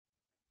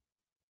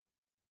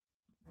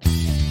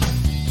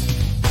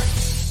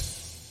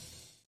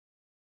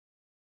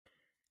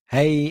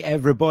Hey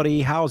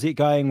everybody, how's it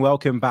going?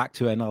 Welcome back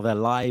to another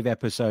live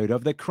episode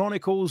of the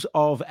Chronicles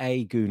of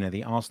a Gooner,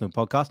 the Arsenal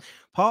podcast,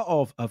 part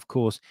of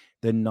course,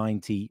 the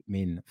 90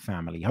 Min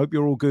family. Hope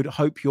you're all good.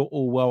 Hope you're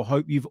all well.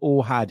 Hope you've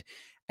all had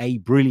a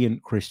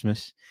brilliant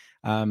Christmas.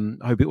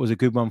 Hope it was a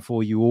good one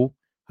for you all.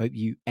 Hope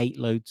you ate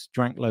loads,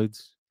 drank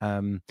loads,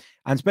 and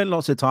spent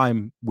lots of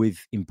time with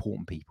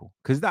important people,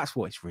 because that's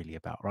what it's really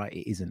about, right?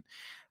 It isn't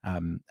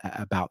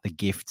about the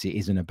gifts. It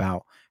isn't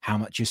about how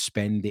much you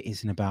spend. It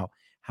isn't about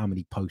how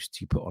many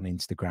posts you put on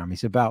Instagram.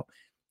 It's about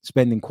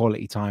spending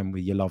quality time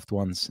with your loved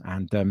ones.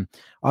 And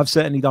I've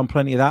certainly done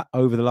plenty of that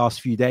over the last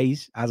few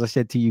days. As I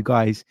said to you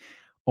guys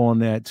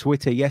on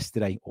Twitter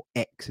yesterday, or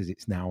X as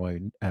it's now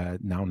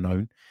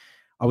known,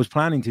 I was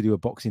planning to do a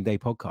Boxing Day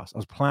podcast. I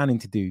was planning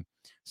to do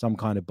some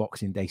kind of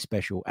Boxing Day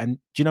special. And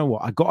do you know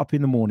what? I got up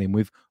in the morning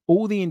with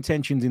all the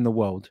intentions in the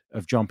world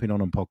of jumping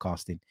on and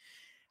podcasting.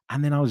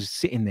 And then I was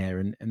sitting there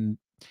and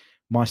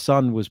my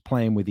son was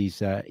playing with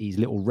his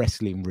little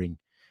wrestling ring,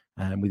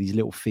 with his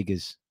little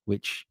figures,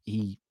 which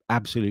he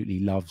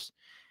absolutely loves.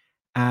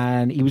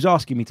 And he was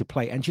asking me to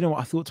play. And you know what?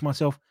 I thought to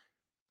myself,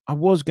 I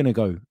was going to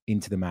go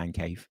into the man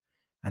cave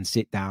and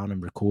sit down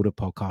and record a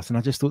podcast. And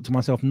I just thought to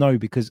myself, no,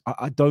 because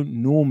I don't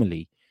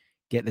normally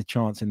get the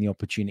chance and the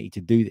opportunity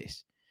to do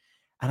this.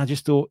 And I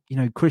just thought,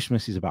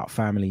 Christmas is about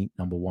family,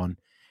 number one.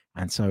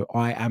 And so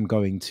I am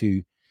going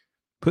to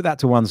put that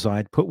to one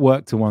side, put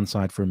work to one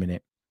side for a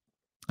minute,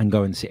 and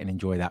go and sit and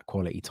enjoy that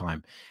quality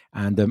time.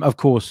 And of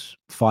course,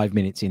 5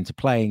 minutes into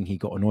playing, he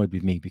got annoyed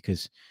with me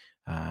because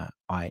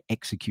I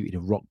executed a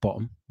rock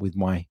bottom with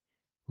my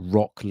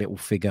rock little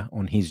figure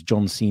on his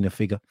John Cena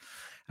figure.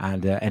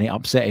 And it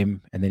upset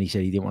him. And then he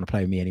said he didn't want to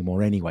play with me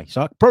anymore anyway.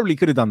 So I probably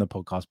could have done the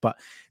podcast, but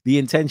the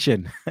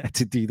intention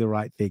to do the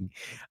right thing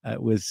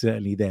was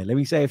certainly there. Let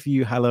me say a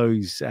few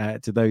hellos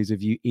to those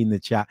of you in the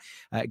chat.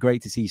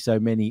 Great to see so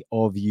many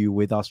of you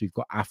with us. We've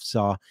got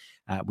Afsar,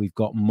 we've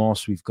got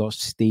Moss, we've got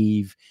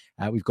Steve,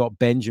 we've got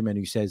Benjamin,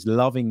 who says,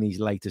 loving these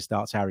later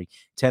starts, Harry.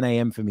 10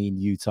 a.m. for me in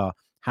Utah.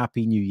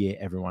 Happy New Year,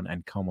 everyone.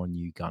 And come on,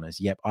 you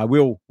Gunners. Yep, I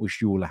will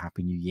wish you all a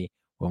happy New Year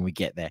when we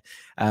get there.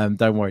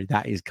 Don't worry,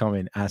 that is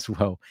coming as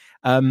well.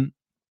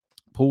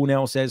 Paul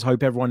Nell says,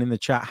 hope everyone in the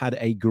chat had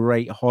a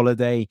great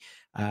holiday.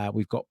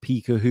 We've got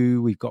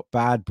Peekahoo, we've got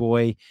Bad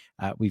Boy,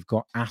 we've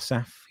got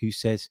Asaf, who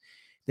says,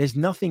 there's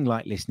nothing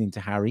like listening to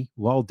Harry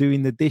while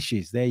doing the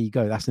dishes. There you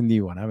go. That's a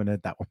new one. I haven't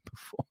heard that one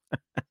before.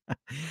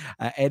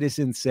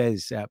 Edison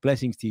says,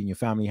 blessings to you and your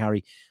family,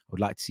 Harry. I would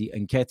like to see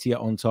Nketiah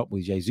on top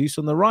with Jesus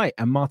on the right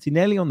and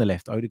Martinelli on the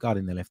left, Odegaard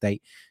in the left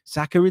 8,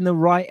 Saka in the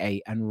right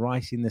 8 and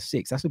Rice in the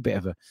 6. That's a bit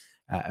of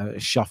a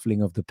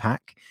shuffling of the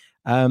pack.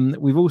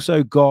 We've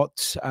also got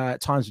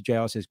Times of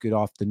JR says, good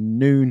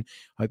afternoon.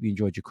 Hope you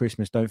enjoyed your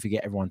Christmas. Don't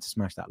forget, everyone, to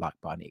smash that like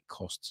button. It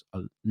costs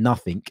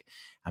nothing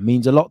and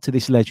means a lot to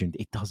this legend.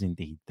 It does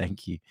indeed.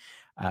 Thank you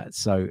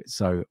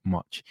so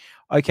much.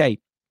 Okay,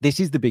 this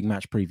is the big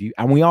match preview,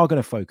 and we are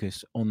going to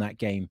focus on that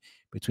game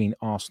between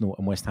Arsenal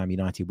and West Ham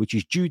United, which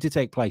is due to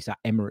take place at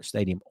Emirates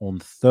Stadium on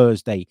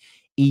Thursday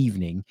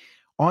evening.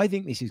 I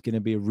think this is going to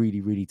be a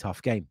really, really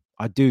tough game.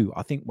 I do.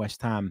 I think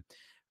West Ham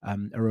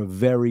are a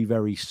very,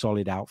 very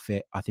solid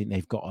outfit. I think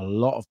they've got a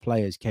lot of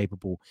players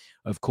capable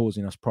of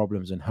causing us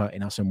problems and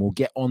hurting us, and we'll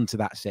get onto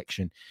that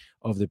section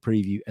of the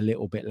preview a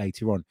little bit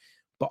later on.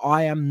 But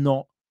I'm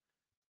not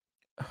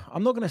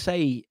going to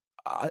say,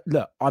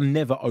 look, I'm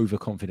never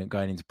overconfident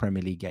going into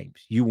Premier League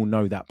games. You will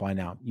know that by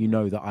now. You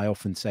know that I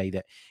often say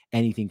that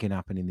anything can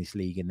happen in this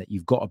league and that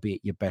you've got to be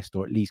at your best,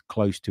 or at least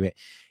close to it,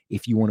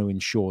 if you want to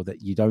ensure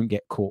that you don't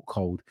get caught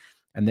cold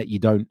and that you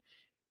don't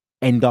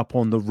end up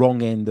on the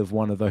wrong end of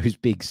one of those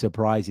big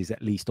surprises,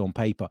 at least on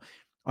paper.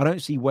 I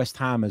don't see West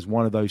Ham as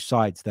one of those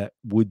sides that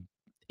would,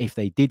 if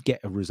they did get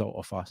a result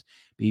off us,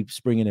 be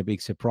springing a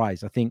big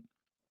surprise. I think,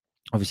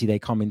 obviously, they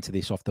come into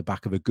this off the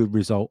back of a good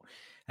result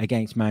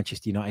against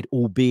Manchester United,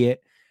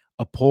 albeit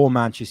a poor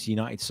Manchester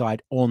United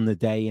side on the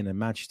day, and a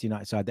Manchester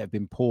United side that have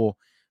been poor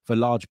for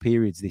large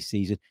periods this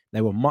season.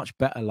 They were much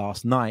better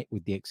last night,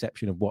 with the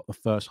exception of the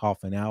first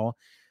half an hour,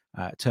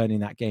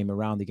 turning that game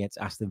around against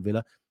Aston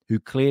Villa, who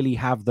clearly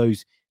have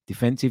those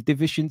defensive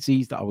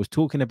deficiencies that I was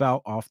talking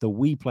about after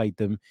we played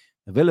them.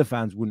 The Villa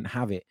fans wouldn't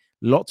have it.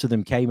 Lots of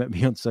them came at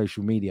me on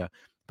social media,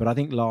 but I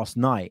think last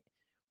night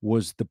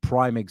was the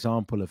prime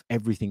example of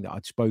everything that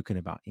I'd spoken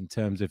about in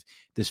terms of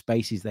the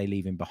spaces they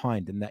leave in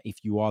behind, and that if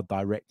you are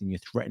direct and you're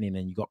threatening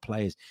and you've got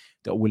players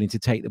that are willing to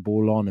take the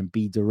ball on and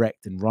be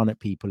direct and run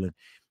at people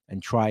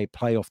and try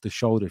play off the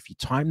shoulder, if you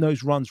time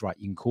those runs right,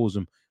 you can cause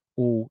them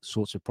all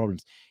sorts of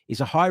problems.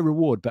 It's a high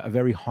reward, but a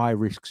very high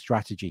risk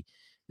strategy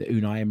that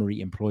Unai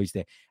Emery employs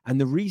there. And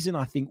the reason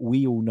I think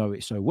we all know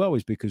it so well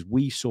is because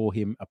we saw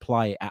him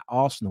apply it at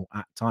Arsenal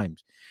at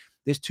times.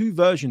 There's two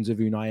versions of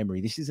Unai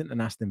Emery. This isn't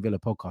an Aston Villa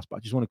podcast, but I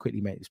just want to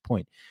quickly make this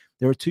point.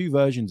 There are two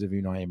versions of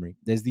Unai Emery.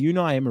 There's the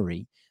Unai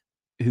Emery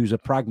who's a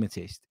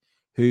pragmatist,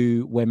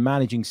 who, when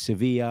managing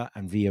Sevilla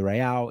and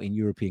Villarreal in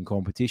European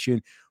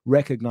competition,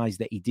 recognized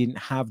that he didn't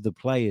have the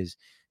players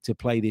to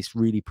play this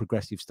really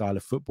progressive style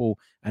of football,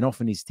 and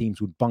often his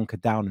teams would bunker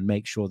down and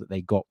make sure that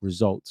they got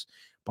results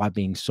by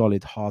being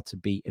solid, hard to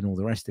beat, and all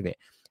the rest of it.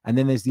 And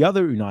then there's the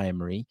other Unai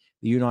Emery,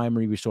 the Unai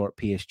Emery we saw at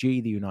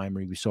PSG, the Unai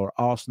Emery we saw at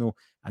Arsenal,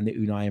 and the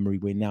Unai Emery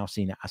we're now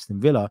seeing at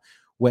Aston Villa,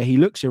 where he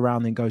looks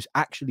around and goes,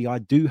 actually, I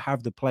do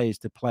have the players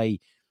to play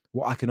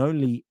what I can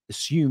only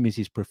assume is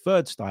his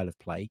preferred style of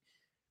play.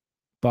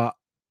 But,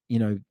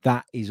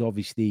 that is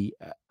obviously,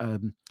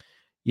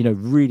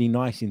 really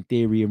nice in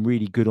theory and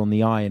really good on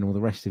the eye and all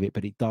the rest of it,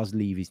 but it does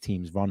leave his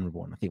teams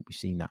vulnerable. And I think we've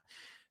seen that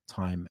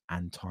time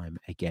and time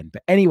again.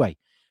 But anyway,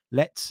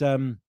 let's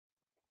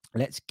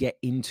get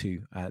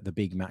into the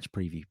big match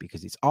preview,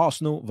 because it's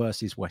Arsenal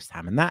versus West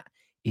Ham, and that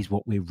is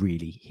what we're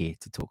really here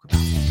to talk about.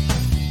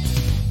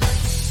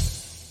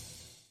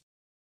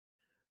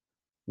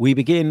 We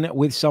begin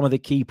with some of the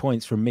key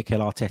points from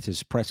Mikel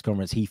Arteta's press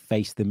conference. He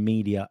faced the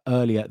media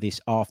earlier this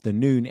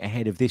afternoon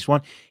ahead of this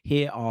one.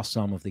 Here are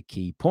some of the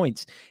key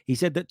points. He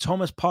said that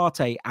Thomas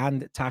Partey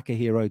and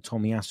Takahiro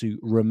Tomiyasu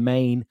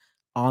remain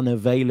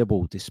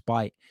unavailable,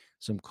 despite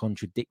some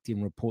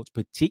contradicting reports,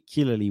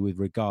 particularly with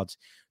regards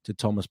to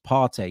Thomas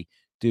Partey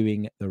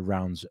doing the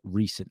rounds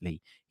recently.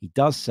 He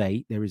does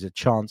say there is a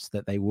chance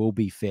that they will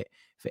be fit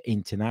for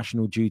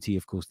international duty.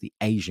 Of course, the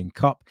Asian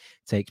Cup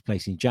takes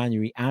place in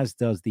January, as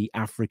does the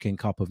African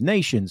Cup of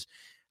Nations,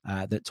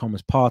 that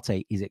Thomas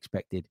Partey is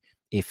expected,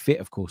 if fit,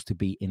 of course, to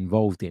be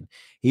involved in.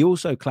 He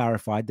also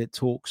clarified that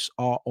talks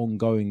are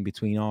ongoing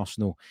between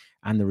Arsenal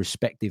and the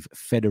respective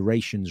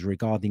federations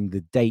regarding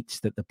the dates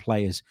that the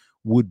players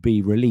would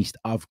be released,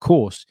 of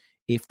course,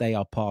 if they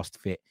are past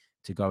fit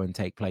to go and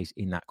take place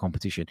in that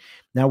competition.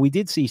 Now, we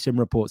did see some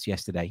reports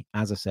yesterday,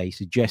 as I say,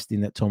 suggesting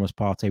that Thomas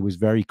Partey was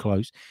very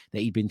close,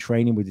 that he'd been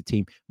training with the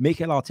team.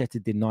 Mikel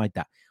Arteta denied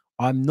that.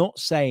 I'm not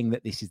saying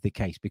that this is the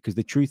case, because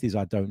the truth is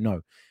I don't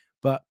know.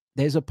 But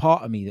there's a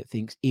part of me that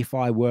thinks if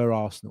I were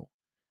Arsenal,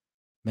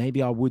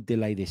 maybe I would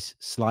delay this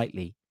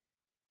slightly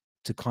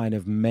to kind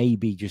of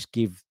maybe just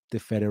give the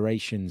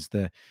federations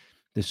the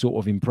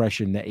sort of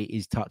impression that it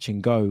is touch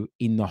and go,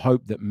 in the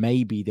hope that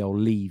maybe they'll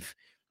leave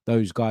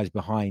those guys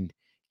behind,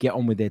 get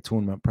on with their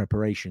tournament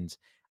preparations,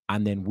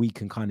 and then we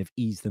can kind of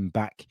ease them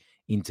back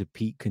into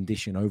peak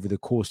condition over the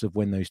course of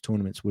when those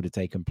tournaments would have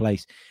taken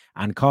place.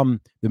 And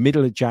come the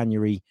middle of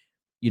January,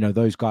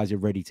 those guys are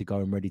ready to go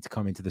and ready to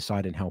come into the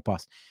side and help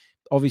us.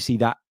 Obviously,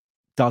 that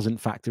doesn't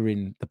factor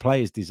in the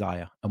player's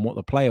desire and what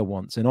the player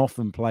wants. And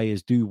often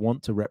players do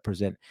want to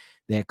represent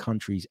their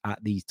countries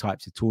at these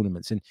types of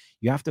tournaments. And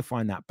you have to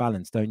find that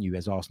balance, don't you,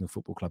 as Arsenal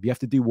Football Club? You have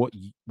to do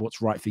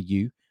what's right for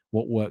you,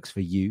 what works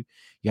for you.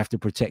 You have to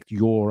protect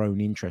your own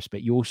interests,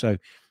 but you also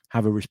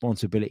have a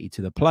responsibility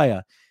to the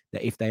player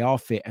that if they are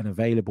fit and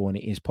available and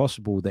it is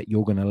possible, that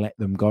you're going to let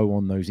them go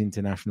on those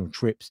international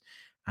trips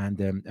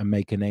and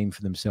make a name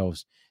for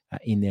themselves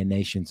in their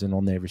nations and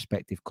on their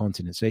respective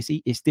continents. So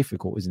it's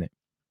difficult, isn't it?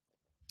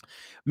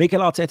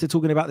 Mikel Arteta,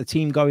 talking about the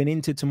team going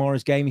into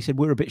tomorrow's game, he said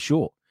we're a bit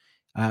short.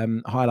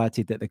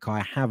 Highlighted that the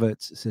Kai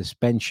Havertz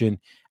suspension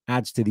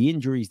adds to the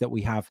injuries that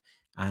we have,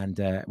 and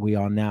we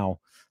are now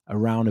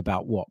around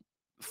about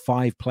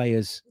 5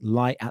 players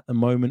light at the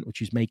moment,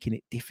 which is making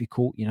it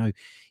difficult.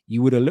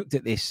 You would have looked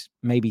at this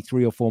maybe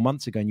 3 or 4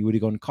 months ago and you would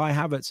have gone, Kai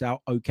Havertz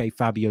out, okay,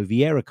 Fabio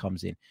Vieira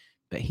comes in,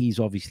 but he's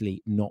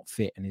obviously not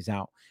fit and is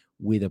out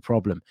with a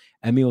problem.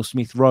 Emile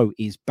Smith-Rowe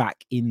is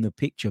back in the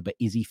picture, but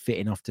is he fit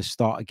enough to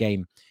start a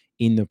game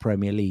in the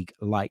Premier League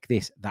like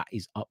this? That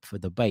is up for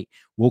debate.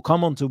 We'll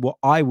come on to what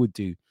I would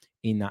do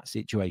in that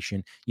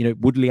situation.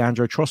 Would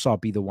Leandro Trossard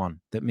be the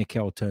one that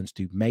Mikel turns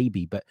to?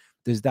 Maybe, but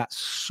does that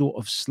sort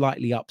of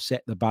slightly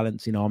upset the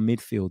balance in our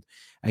midfield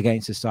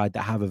against a side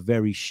that have a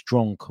very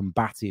strong,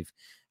 combative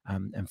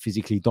and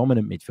physically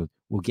dominant midfield?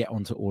 We'll get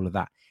onto all of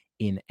that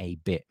in a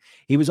bit.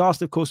 He was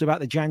asked, of course, about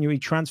the January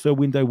transfer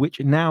window,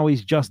 which now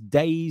is just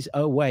days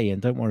away.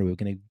 And don't worry, we're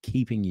going to be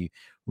keeping you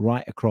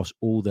right across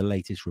all the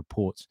latest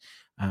reports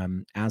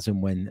as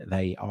and when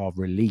they are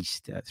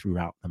released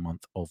throughout the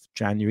month of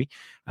January.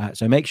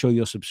 So make sure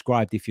you're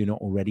subscribed if you're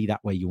not already.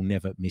 That way you'll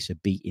never miss a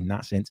beat in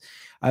that sense.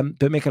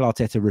 But Mikel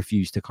Arteta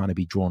refused to kind of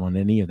be drawn on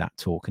any of that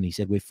talk. And he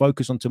said, we're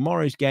focused on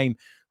tomorrow's game,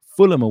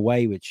 Fulham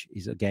away, which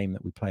is a game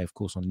that we play, of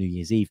course, on New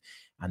Year's Eve,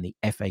 and the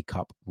FA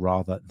Cup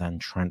rather than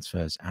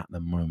transfers at the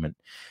moment.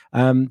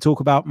 Talk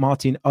about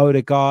Martin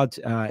Odegaard.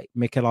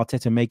 Mikel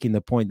Arteta making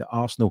the point that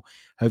Arsenal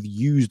have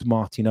used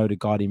Martin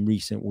Odegaard in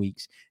recent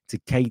weeks to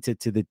cater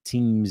to the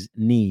team's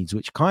needs,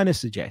 which kind of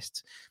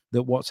suggests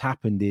that what's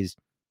happened is,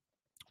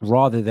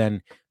 rather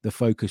than the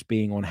focus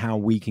being on how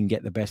we can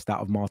get the best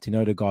out of Martin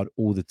Odegaard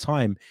all the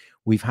time,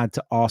 we've had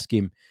to ask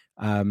him,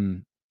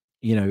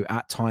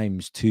 at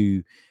times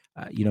to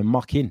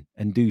muck in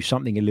and do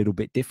something a little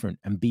bit different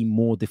and be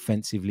more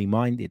defensively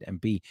minded and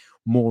be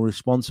more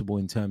responsible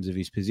in terms of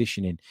his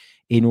positioning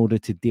in order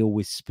to deal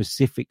with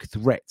specific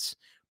threats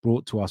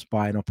brought to us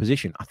by an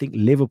opposition. I think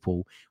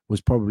Liverpool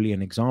was probably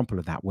an example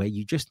of that, where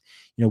you just,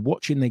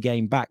 watching the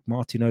game back,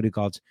 Martin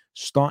Odegaard's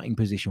starting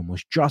position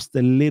was just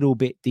a little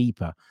bit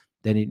deeper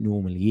than it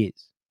normally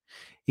is.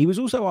 He was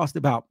also asked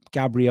about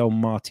Gabriel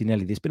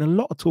Martinelli. There's been a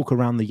lot of talk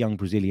around the young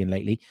Brazilian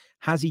lately.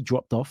 Has he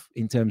dropped off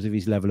in terms of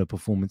his level of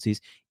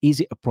performances? Is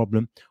it a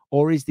problem?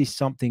 Or is this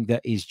something that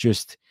is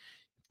just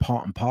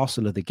part and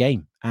parcel of the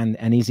game?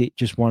 And is it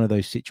just one of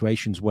those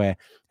situations where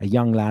a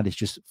young lad is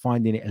just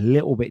finding it a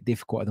little bit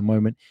difficult at the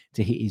moment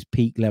to hit his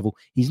peak level?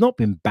 He's not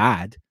been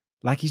bad.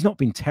 Like, he's not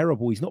been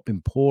terrible. He's not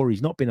been poor.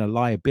 He's not been a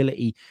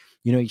liability.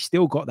 He's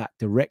still got that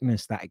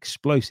directness, that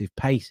explosive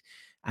pace,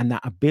 and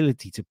that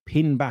ability to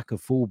pin back a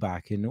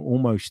fullback and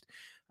almost,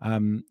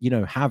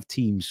 have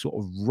teams sort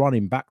of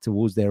running back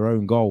towards their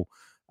own goal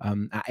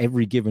at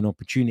every given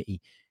opportunity.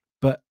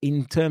 But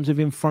in terms of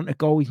in front of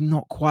goal, he's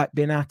not quite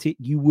been at it,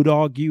 you would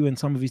argue, and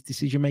some of his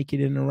decision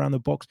making in and around the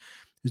box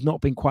has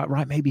not been quite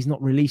right. Maybe he's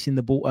not releasing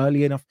the ball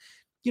early enough.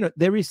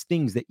 There is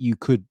things that you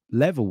could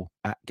level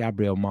at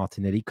Gabriel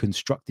Martinelli,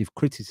 constructive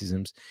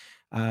criticisms.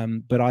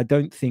 But I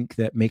don't think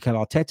that Mikel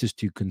Arteta's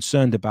too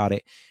concerned about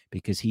it,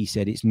 because he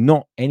said it's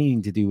not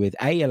anything to do with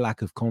a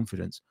lack of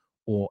confidence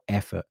or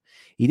effort.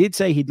 He did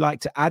say he'd like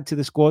to add to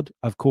the squad,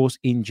 of course,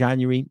 in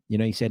January.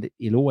 He said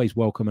he'll always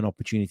welcome an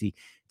opportunity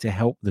to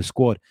help the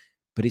squad,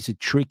 but it's a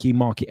tricky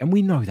market. And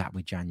we know that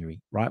with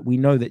January, right? We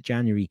know that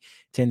January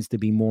tends to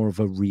be more of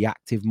a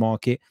reactive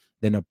market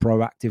than a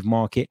proactive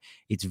market.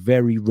 It's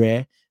very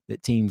rare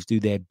that teams do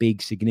their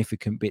big,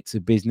 significant bits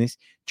of business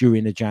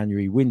during a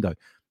January window.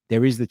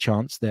 There is the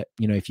chance that,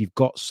 if you've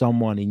got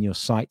someone in your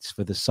sights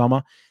for the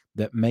summer,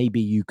 that maybe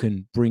you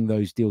can bring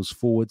those deals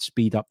forward,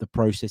 speed up the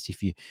process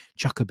if you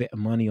chuck a bit of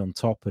money on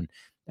top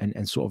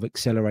and sort of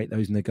accelerate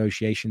those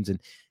negotiations.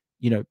 And,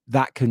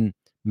 that can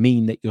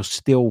mean that you're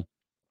still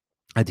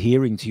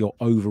adhering to your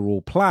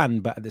overall plan,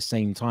 but at the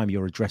same time,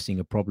 you're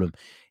addressing a problem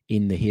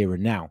in the here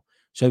and now.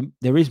 So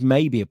there is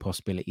maybe a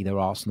possibility that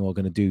Arsenal are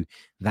going to do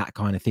that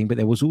kind of thing. But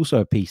there was also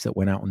a piece that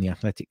went out on The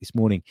Athletic this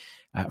morning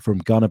from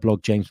Gunner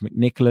blog James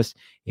McNicholas,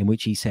 in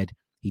which he said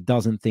he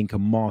doesn't think a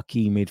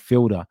marquee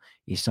midfielder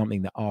is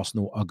something that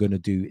Arsenal are going to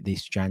do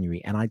this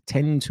January. And I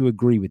tend to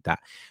agree with that.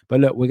 But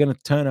look, we're going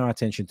to turn our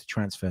attention to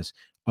transfers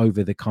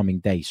over the coming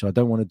days. So I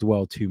don't want to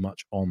dwell too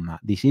much on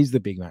that. This is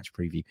the big match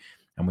preview,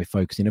 and we're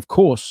focusing, of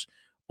course,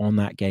 on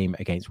that game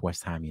against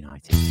West Ham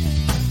United.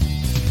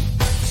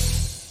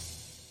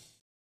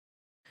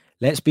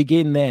 Let's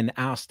begin then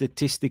our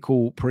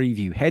statistical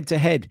preview.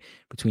 Head-to-head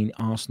between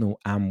Arsenal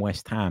and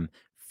West Ham.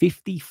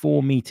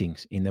 54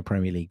 meetings in the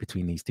Premier League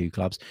between these two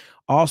clubs.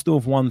 Arsenal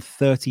have won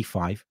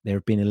 35. There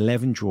have been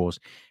 11 draws,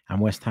 and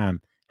West Ham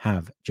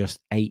have just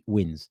 8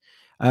 wins.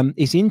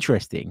 It's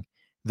interesting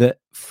that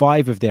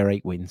 5 of their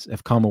 8 wins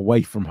have come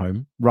away from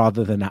home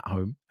rather than at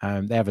home.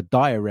 They have a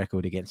dire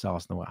record against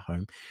Arsenal at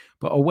home,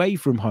 but away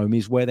from home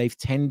is where they've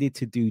tended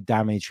to do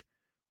damage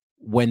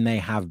when they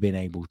have been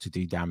able to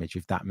do damage,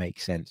 if that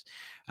makes sense.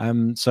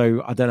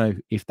 So I don't know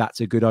if that's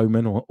a good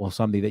omen or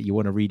something that you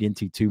want to read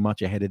into too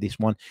much ahead of this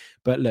one.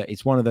 But look,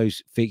 it's one of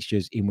those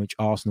fixtures in which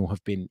Arsenal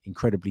have been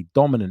incredibly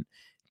dominant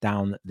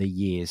down the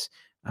years.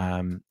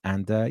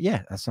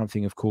 That's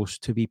something, of course,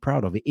 to be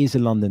proud of. It is a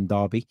London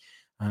derby,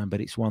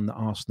 but it's one that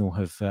Arsenal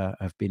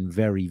have been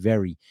very,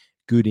 very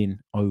good in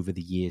over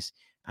the years,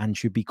 and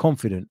should be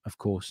confident, of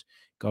course,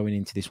 going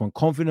into this one.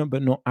 Confident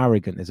but not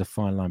arrogant. There's a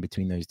fine line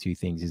between those two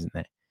things, isn't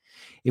there?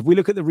 If we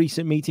look at the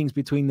recent meetings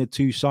between the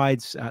two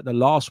sides, the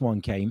last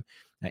one came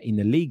in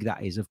the league,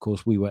 that is. Of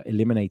course, we were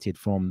eliminated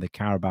from the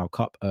Carabao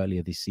Cup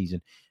earlier this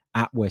season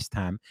at West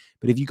Ham.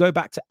 But if you go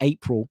back to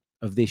April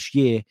of this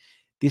year,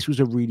 this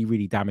was a really,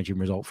 really damaging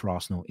result for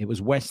Arsenal. It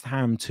was West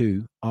Ham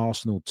 2,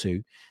 Arsenal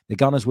 2. The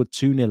Gunners were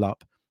 2-0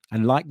 up.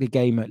 And like the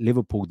game at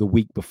Liverpool the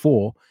week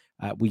before,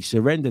 we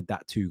surrendered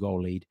that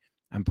 2-goal lead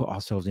and put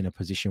ourselves in a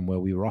position where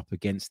we were up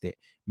against it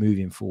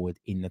moving forward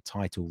in the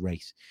title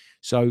race.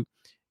 So,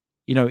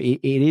 it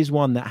is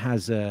one that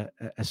has a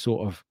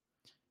sort of,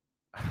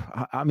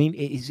 I mean,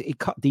 it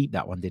cut deep,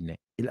 that one, didn't it?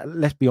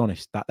 Let's be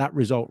honest, that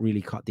result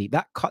really cut deep.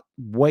 That cut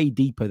way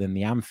deeper than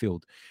the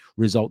Anfield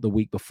result the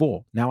week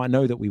before. Now, I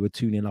know that we were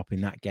 2-0 up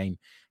in that game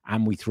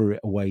and we threw it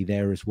away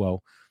there as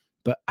well.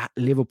 But at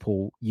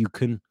Liverpool, you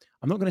can,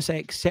 I'm not going to say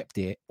accept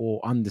it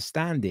or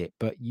understand it,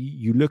 but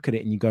you look at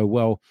it and you go,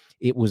 well,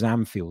 it was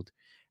Anfield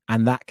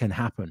and that can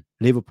happen.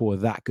 Liverpool are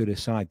that good a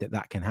side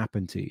that can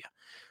happen to you.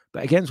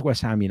 But against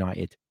West Ham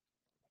United,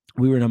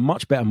 we were in a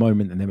much better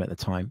moment than them at the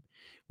time.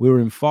 We were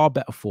in far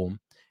better form.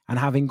 And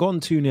having gone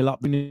 2-0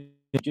 up,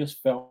 it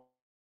just felt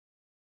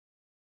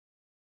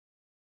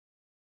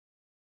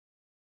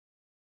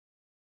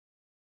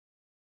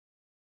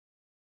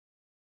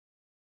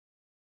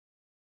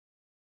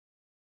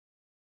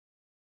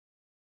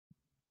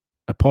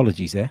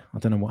apologies there. I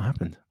don't know what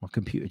happened. My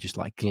computer just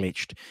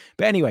glitched.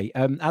 But anyway,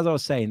 as I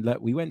was saying,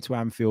 look, we went to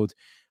Anfield.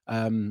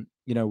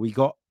 We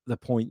got the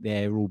point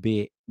there,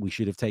 albeit we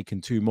should have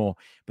taken 2 more.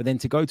 But then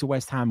to go to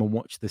West Ham and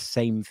watch the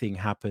same thing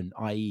happen,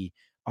 i.e.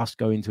 us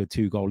go into a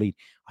 2-goal lead,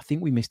 I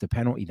think we missed a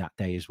penalty that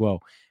day as well.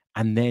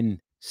 And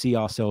then see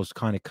ourselves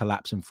kind of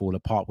collapse and fall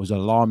apart was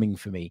alarming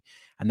for me.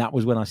 And that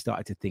was when I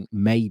started to think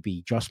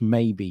maybe, just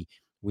maybe,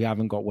 we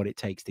haven't got what it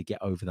takes to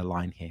get over the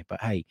line here.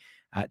 But hey,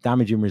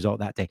 damaging result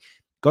that day.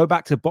 Go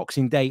back to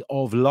Boxing Day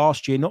of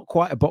last year, not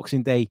quite a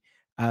Boxing Day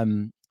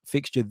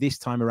fixture this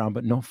time around,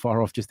 but not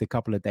far off, just a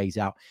couple of days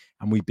out.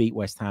 And we beat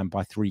West Ham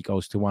by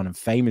 3-1. And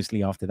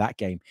famously after that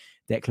game,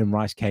 Declan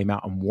Rice came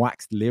out and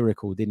waxed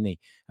lyrical, didn't he,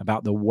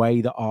 about the way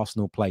that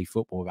Arsenal play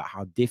football, about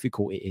how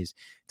difficult it is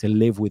to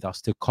live with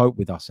us, to cope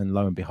with us. And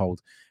lo and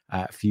behold,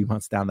 a few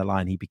months down the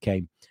line, he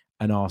became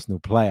an Arsenal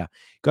player.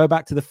 Go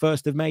back to the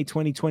 1st of May,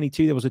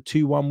 2022. There was a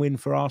 2-1 win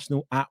for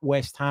Arsenal at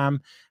West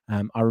Ham.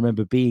 I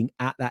remember being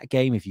at that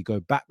game. If you go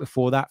back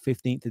before that,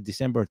 15th of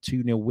December, a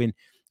 2-0 win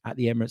at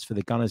the Emirates for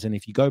the Gunners. And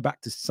if you go back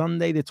to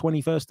Sunday, the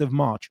 21st of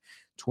March,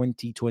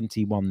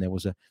 2021, there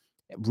was a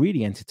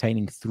really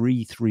entertaining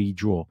 3-3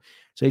 draw.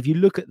 So if you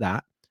look at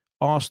that,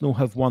 Arsenal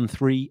have won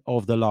 3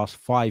 of the last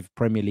 5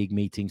 Premier League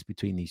meetings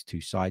between these two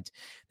sides.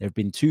 There have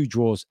been 2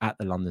 draws at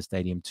the London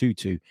Stadium,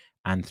 2-2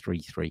 and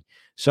 3-3.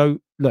 So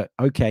look,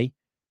 okay,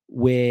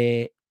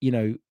 we're,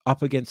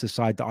 up against a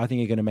side that I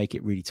think are going to make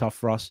it really tough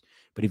for us.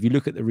 But if you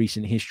look at the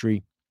recent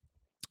history,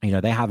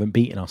 they haven't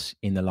beaten us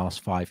in the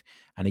last 5.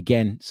 And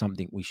again,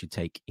 something we should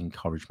take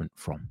encouragement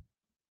from.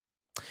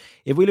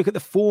 If we look at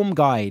the form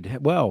guide,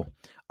 well,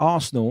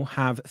 Arsenal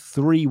have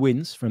 3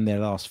 wins from their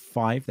last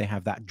 5. They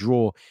have that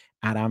draw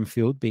at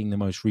Anfield being the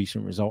most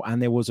recent result.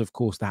 And there was, of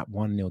course, that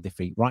 1-0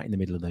 defeat right in the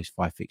middle of those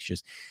 5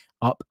 fixtures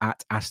up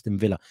at Aston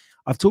Villa.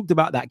 I've talked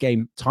about that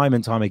game time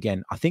and time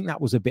again. I think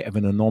that was a bit of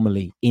an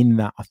anomaly in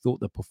that I thought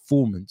the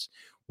performance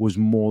was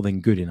more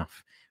than good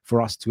enough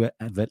for us to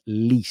have at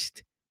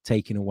least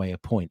taken away a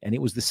point. And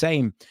it was the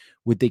same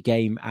with the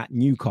game at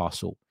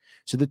Newcastle.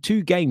 So the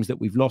 2 games that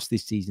we've lost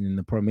this season in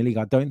the Premier League,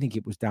 I don't think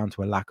it was down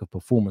to a lack of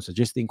performance. I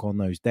just think on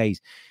those days,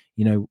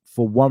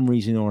 for one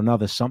reason or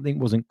another, something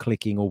wasn't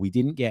clicking or we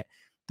didn't get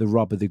the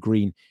rub of the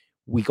green.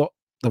 We got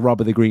the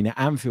rub of the green at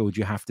Anfield,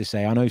 you have to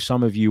say. I know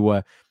some of you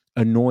were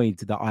annoyed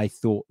that I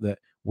thought that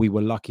we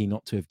were lucky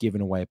not to have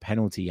given away a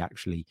penalty,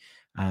 actually,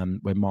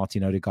 when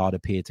Martin Odegaard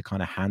appeared to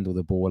kind of handle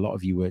the ball. A lot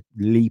of you were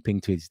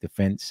leaping to his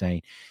defense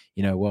saying,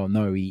 well,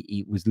 no,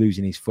 he was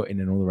losing his footing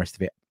and all the rest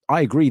of it.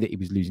 I agree that he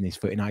was losing his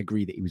footing. I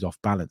agree that he was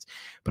off balance.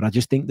 But I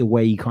just think the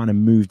way he kind of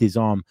moved his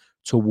arm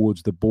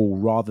towards the ball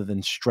rather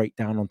than straight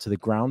down onto the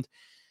ground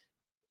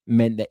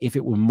meant that if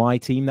it were my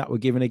team that were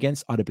given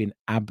against, I'd have been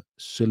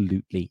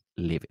absolutely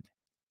livid.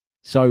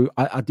 So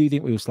I do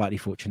think we were slightly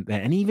fortunate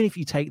there. And even if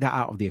you take that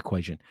out of the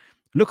equation,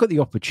 look at the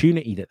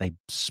opportunity that they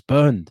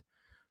spurned.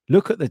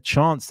 Look at the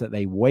chance that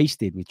they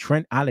wasted with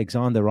Trent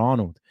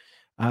Alexander-Arnold.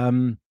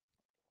 Wow.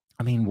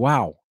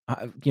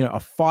 A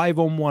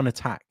 5-on-1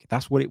 attack.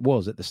 That's what it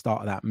was at the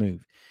start of that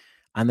move.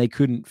 And they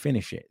couldn't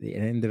finish it. It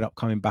ended up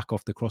coming back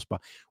off the crossbar.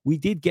 We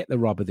did get the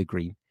rub of the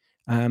green.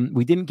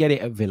 We didn't get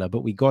it at Villa,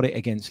 but we got it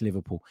against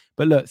Liverpool.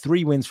 But look,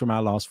 3 wins from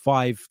our last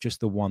 5, just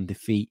the 1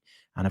 defeat.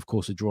 And of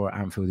course, a draw at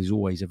Anfield is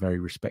always a very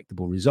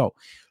respectable result.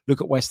 Look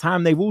at West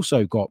Ham. They've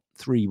also got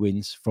 3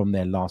 wins from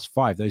their last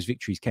 5. Those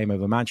victories came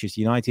over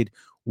Manchester United,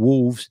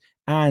 Wolves,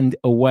 and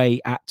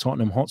away at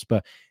Tottenham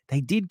Hotspur.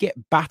 They did get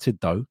battered,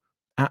 though,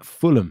 at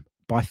Fulham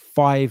by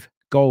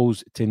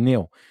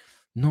 5-0.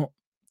 Not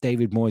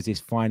David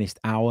Moyes' finest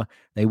hour.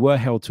 They were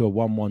held to a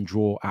 1-1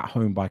 draw at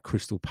home by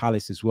Crystal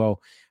Palace as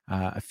well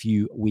a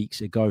few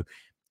weeks ago.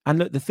 And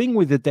look, the thing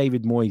with the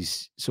David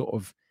Moyes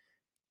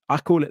I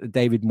call it the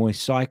David Moyes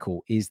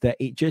cycle, is that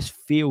it just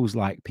feels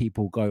like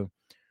people go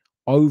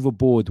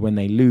overboard when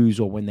they lose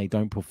or when they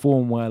don't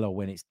perform well or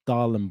when it's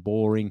dull and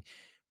boring,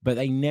 but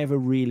they never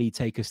really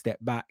take a step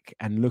back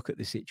and look at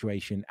the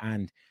situation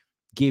and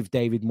give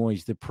David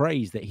Moyes the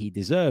praise that he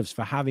deserves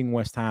for having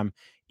West Ham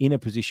in a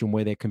position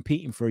where they're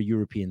competing for a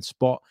European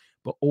spot,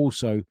 but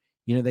also,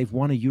 they've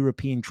won a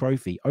European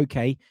trophy.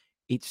 Okay,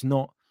 it's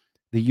not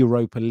the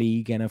Europa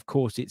League, and of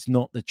course, it's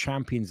not the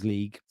Champions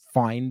League,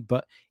 fine,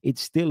 but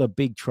it's still a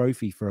big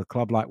trophy for a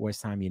club like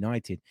West Ham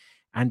United.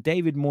 And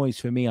David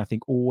Moyes, for me, I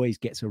think always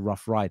gets a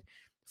rough ride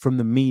from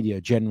the media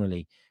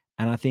generally.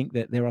 And I think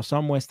that there are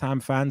some West Ham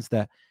fans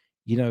that,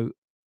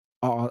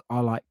 are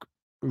like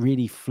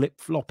really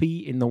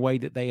flip-floppy in the way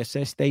that they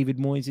assess David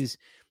Moyes'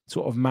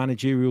 sort of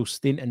managerial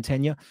stint and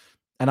tenure.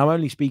 And I'm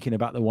only speaking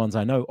about the ones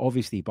I know,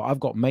 obviously, but I've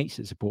got mates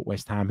that support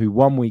West Ham who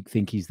one week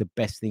think he's the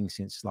best thing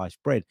since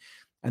sliced bread.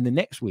 And the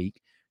next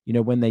week,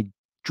 when they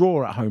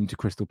draw at home to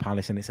Crystal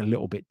Palace and it's a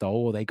little bit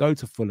dull, or they go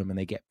to Fulham and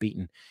they get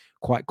beaten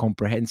quite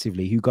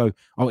comprehensively, who go,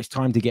 oh, it's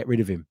time to get rid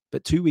of him.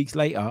 But 2 weeks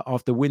later,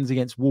 after wins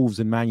against Wolves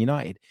and Man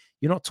United,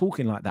 you're not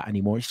talking like that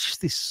anymore. It's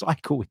just this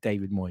cycle with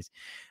David Moyes.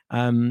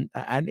 And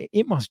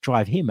it must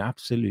drive him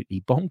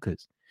absolutely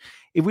bonkers.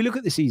 If we look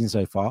at the season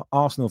so far,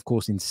 Arsenal, of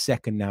course, in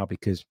second now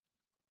because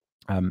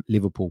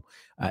Liverpool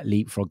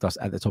leapfrogged us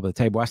at the top of the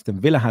table. Aston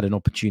Villa had an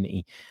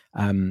opportunity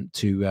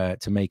to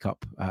make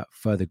up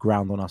further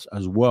ground on us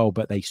as well,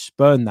 but they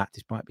spurned that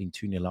despite being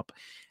 2-0 up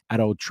at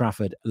Old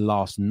Trafford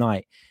last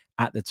night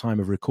at the time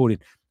of recording.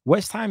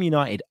 West Ham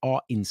United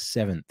are in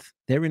 7th.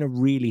 They're in a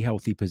really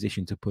healthy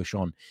position to push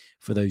on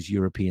for those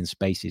European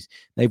spaces.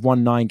 They've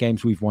won 9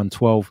 games. We've won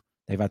 12.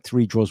 They've had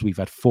 3 draws. We've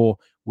had 4.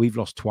 We've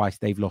lost twice.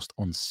 They've lost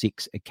on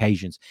 6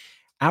 occasions.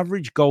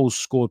 Average goals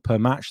scored per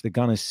match, the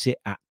Gunners sit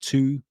at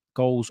 2.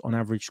 goals on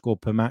average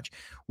scored per match.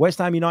 West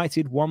Ham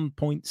United,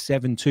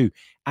 1.72.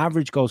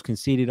 Average goals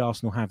conceded.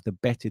 Arsenal have the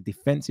better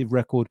defensive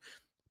record.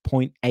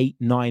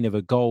 0.89 of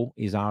a goal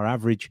is our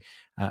average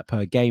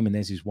per game, and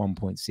theirs is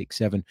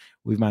 1.67.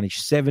 We've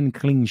managed 7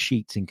 clean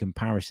sheets in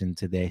comparison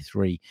to their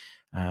 3.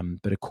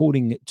 But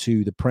according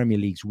to the Premier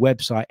League's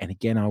website, and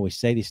again, I always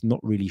say this, not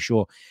really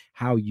sure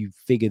how you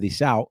figure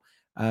this out,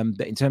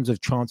 that in terms of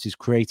chances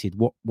created,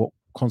 what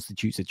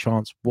constitutes a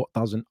chance, what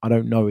doesn't, I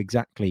don't know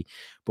exactly,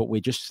 but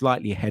we're just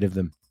slightly ahead of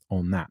them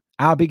on that.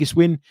 Our biggest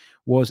win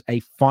was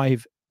a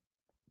 5-0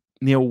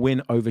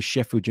 win over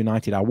Sheffield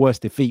United. Our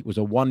worst defeat was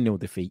a 1-0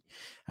 defeat.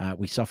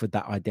 We suffered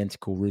that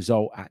identical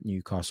result at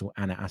Newcastle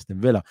and at Aston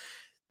Villa.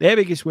 Their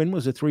biggest win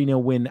was a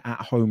 3-0 win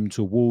at home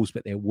to Wolves,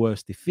 but their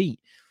worst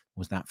defeat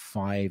was that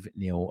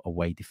 5-0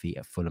 away defeat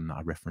at Fulham that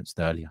I referenced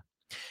earlier.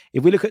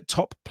 If we look at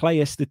top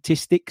player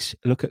statistics,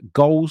 look at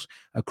goals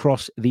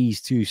across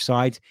these two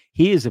sides,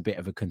 here's a bit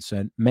of a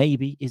concern.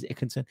 Maybe, is it a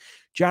concern?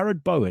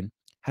 Jarrod Bowen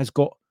has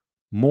got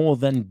more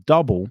than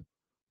double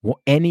what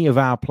any of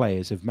our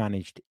players have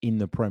managed in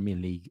the Premier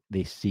League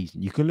this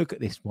season. You can look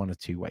at this one of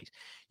two ways.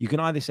 You can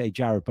either say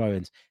Jarrod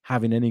Bowen's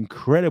having an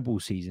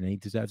incredible season and he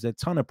deserves a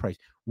ton of praise,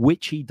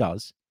 which he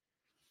does,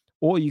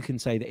 or you can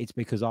say that it's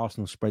because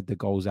Arsenal spread the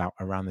goals out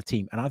around the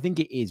team. And I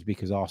think it is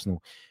because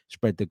Arsenal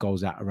spread the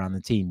goals out around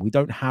the team. We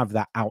don't have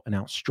that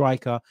out-and-out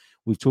striker.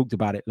 We've talked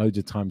about it loads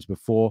of times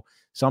before.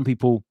 Some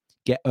people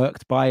get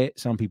irked by it.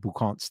 Some people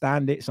can't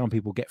stand it. Some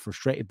people get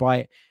frustrated by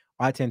it.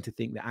 I tend to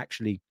think that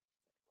actually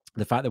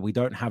the fact that we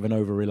don't have an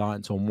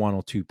over-reliance on 1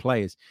 or 2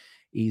 players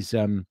is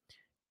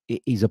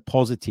a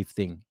positive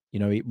thing. You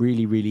know, it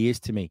really, really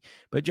is to me.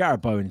 But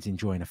Jarrod Bowen is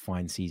enjoying a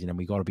fine season, and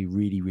we got to be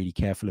really, really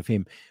careful of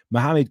him.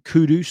 Mohamed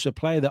Kudus, a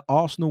player that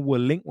Arsenal were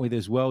linked with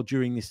as well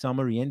during this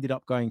summer. He ended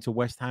up going to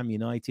West Ham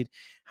United,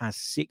 has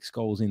 6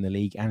 goals in the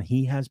league, and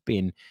he has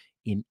been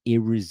in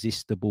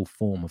irresistible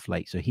form of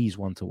late. So he's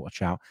one to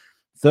watch out.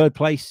 Third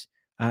place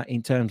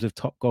in terms of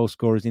top goal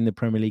scorers in the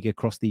Premier League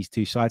across these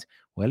two sides.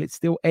 Well, it's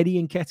still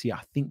Eddie Nketiah.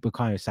 I think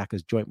Bukayo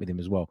Saka's joint with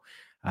him as well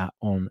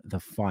on the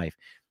 5.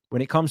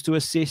 When it comes to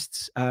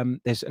assists,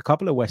 there's a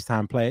couple of West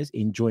Ham players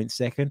in joint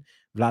second.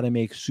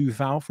 Vladimir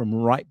Coufal from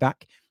right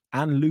back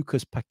and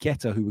Lucas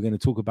Paqueta, who we're going to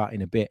talk about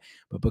in a bit.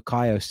 But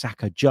Bukayo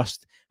Saka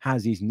just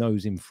has his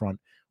nose in front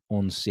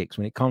on 6.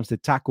 When it comes to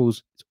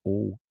tackles, it's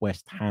all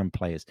West Ham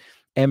players.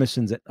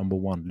 Emerson's at number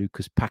 1,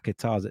 Lucas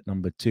Paqueta's at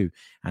number 2,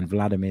 and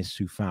Vladimir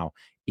Coufal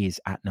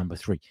is at number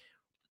 3.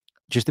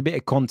 Just a bit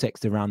of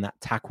context around that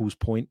tackles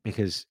point,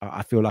 because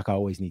I feel like I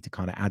always need to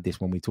kind of add this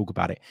when we talk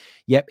about it.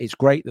 Yep, it's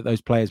great that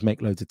those players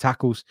make loads of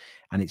tackles,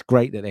 and it's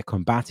great that they're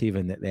combative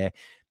and that they're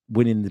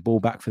winning the ball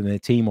back for their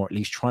team, or at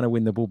least trying to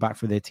win the ball back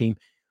for their team.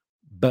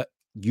 But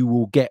you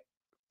will get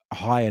a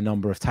higher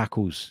number of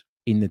tackles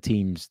in the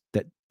teams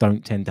that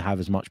don't tend to have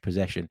as much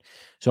possession.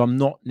 So I'm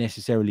not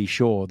necessarily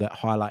sure that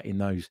highlighting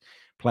those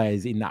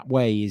players in that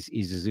way is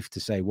as if to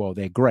say, well,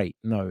 they're great.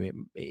 No,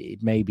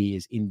 it maybe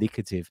is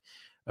indicative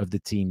of the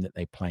team that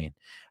they play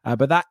in.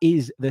 But that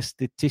is the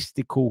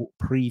statistical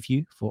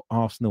preview for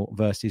Arsenal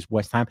versus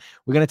West Ham.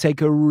 We're going to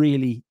take a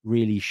really,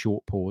 really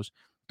short pause.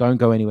 Don't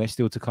go anywhere.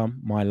 Still to come,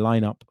 my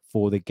lineup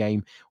for the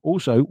game.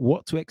 Also,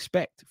 what to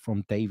expect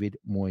from David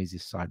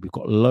Moyes' side. We've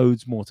got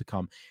loads more to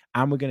come.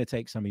 And we're going to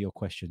take some of your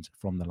questions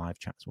from the live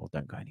chat as well.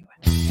 Don't go anywhere.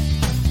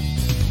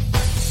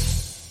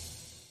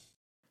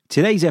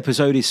 Today's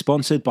episode is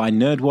sponsored by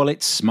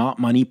NerdWallet's Smart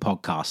Money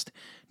Podcast.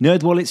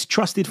 NerdWallet's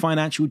trusted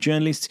financial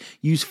journalists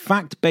use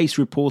fact-based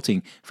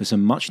reporting for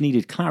some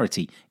much-needed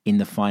clarity in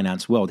the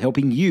finance world,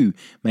 helping you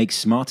make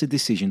smarter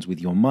decisions with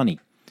your money.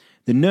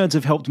 The nerds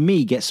have helped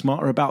me get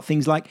smarter about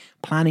things like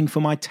planning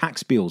for my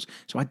tax bills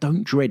so I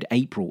don't dread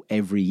April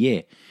every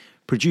year,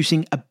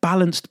 producing a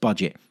balanced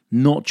budget,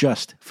 not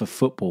just for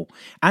football,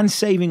 and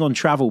saving on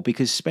travel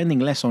because spending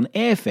less on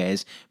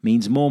airfares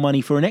means more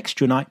money for an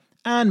extra night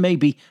and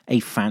maybe a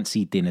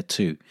fancy dinner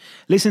too.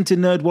 Listen to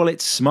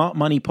NerdWallet's Smart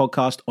Money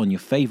Podcast on your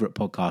favorite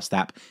podcast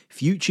app.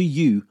 Future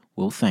you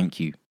will thank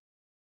you.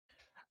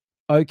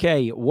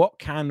 Okay, what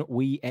can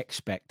we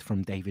expect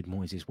from David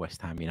Moyes' West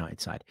Ham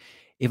United side?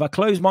 If I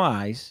close my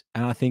eyes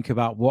and I think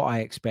about what I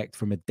expect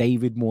from a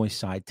David Moyes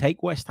side,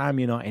 take West Ham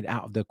United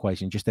out of the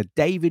equation, just a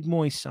David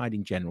Moyes side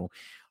in general,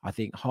 I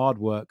think hard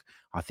work,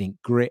 I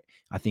think grit,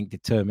 I think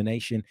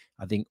determination,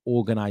 I think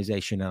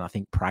organisation, and I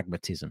think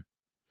pragmatism.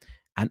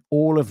 And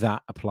all of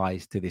that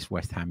applies to this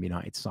West Ham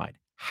United side.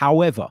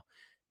 However,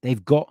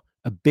 they've got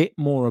a bit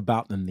more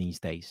about them these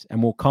days.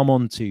 And we'll come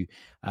on to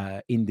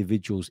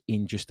individuals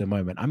in just a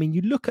moment. I mean,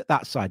 you look at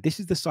that side. This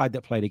is the side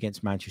that played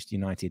against Manchester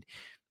United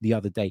the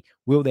other day.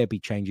 Will there be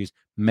changes?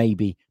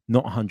 Maybe.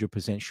 Not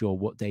 100% sure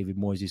what David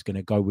Moyes is going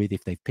to go with,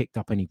 if they've picked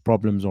up any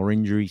problems or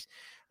injuries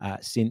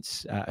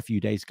since a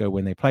few days ago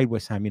when they played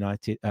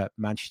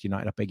Manchester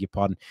United, I beg your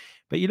pardon.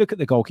 But you look at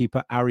the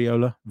goalkeeper,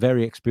 Areola,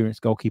 very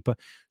experienced goalkeeper.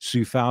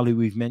 Coufal, who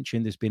we've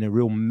mentioned, has been a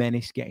real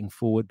menace getting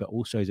forward, but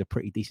also is a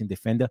pretty decent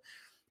defender.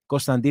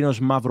 Konstantinos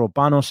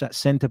Mavropanos at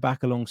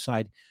centre-back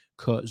alongside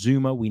Kurt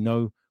Zouma. We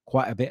know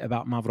quite a bit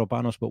about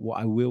Mavropanos, but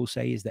what I will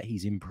say is that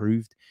he's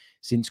improved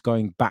since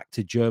going back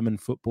to German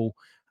football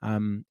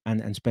and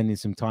spending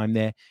some time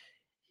there.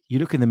 You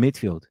look in the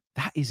midfield,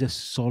 that is a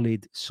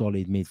solid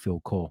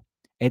midfield core.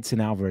 Edson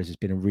Alvarez has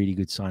been a really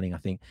good signing, I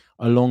think,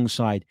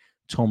 alongside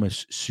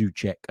Thomas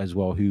Souček as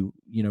well, who,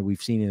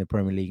 we've seen in the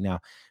Premier League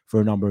now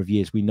for a number of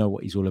years. We know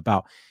what he's all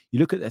about. You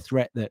look at the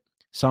threat that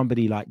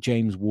somebody like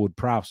James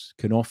Ward-Prowse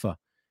can offer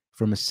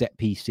from a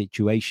set-piece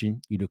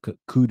situation. You look at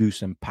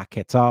Kudus and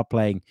Paquetá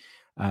playing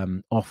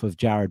off of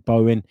Jared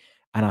Bowen,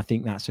 and I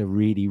think that's a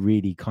really,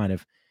 really kind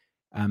of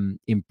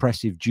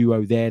impressive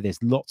duo there.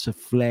 There's lots of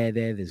flair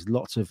there. There's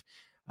lots of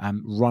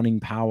running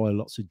power,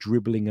 lots of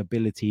dribbling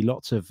ability,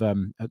 lots of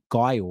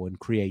guile and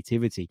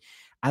creativity.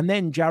 And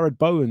then Jared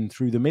Bowen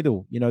through the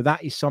middle.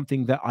 That is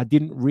something that I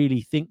didn't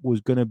really think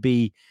was going to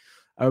be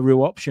a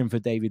real option for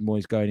David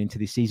Moyes going into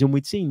this season.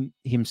 We'd seen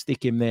him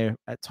stick him there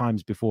at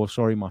times before.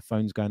 Sorry, my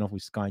phone's going off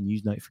with Sky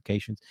News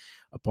notifications.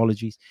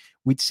 Apologies.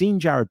 We'd seen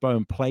Jared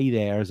Bowen play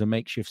there as a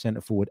makeshift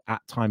centre forward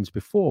at times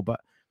before,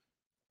 but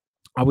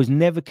I was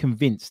never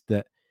convinced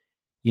that,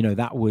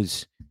 that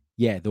was,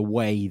 the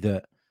way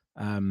that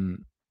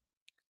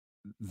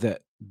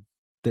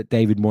that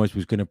David Moyes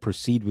was going to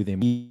proceed with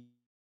him,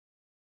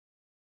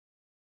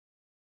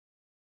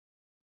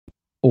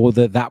 or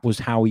that was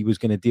how he was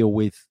going to deal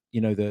with,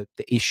 the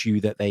issue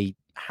that they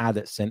had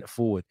at centre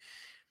forward.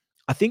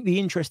 I think the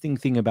interesting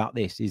thing about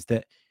this is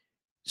that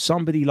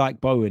somebody like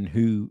Bowen,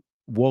 who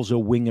was a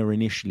winger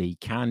initially,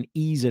 can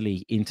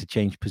easily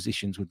interchange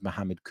positions with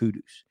Mohamed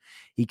Kudus.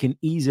 He can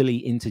easily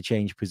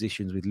interchange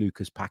positions with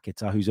Lucas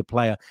Paquetá, who's a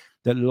player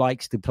that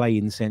likes to play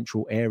in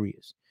central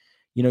areas.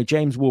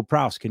 James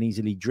Ward-Prowse can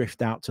easily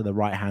drift out to the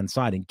right-hand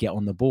side and get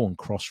on the ball and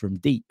cross from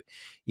deep,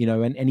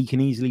 and he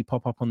can easily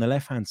pop up on the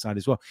left-hand side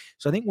as well.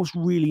 So I think what's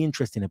really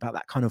interesting about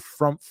that kind of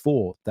front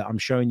four that I'm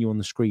showing you on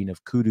the screen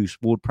of Kudus,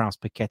 Ward-Prowse,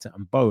 Paquetá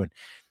and Bowen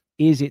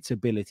is its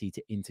ability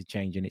to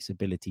interchange and its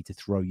ability to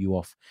throw you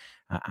off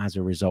as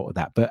a result of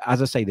that. But as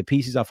I say, the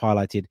pieces I've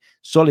highlighted,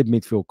 solid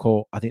midfield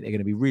core. I think they're going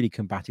to be really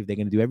combative. They're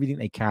going to do everything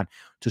they can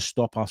to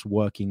stop us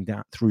working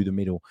down through the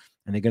middle.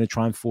 And they're going to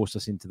try and force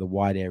us into the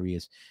wide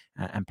areas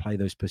and play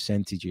those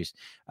percentages.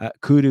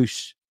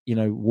 Kudus,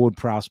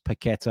 Ward-Prowse,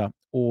 Paquetá,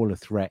 all a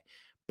threat.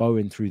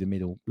 Bowen through the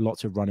middle,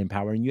 lots of running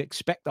power. And you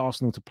expect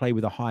Arsenal to play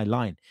with a high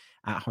line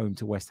at home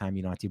to West Ham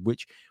United,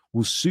 which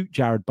will suit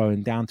Jared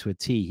Bowen down to a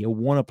T. He'll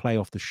want to play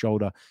off the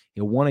shoulder.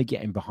 He'll want to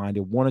get him behind.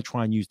 He'll want to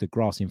try and use the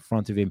grass in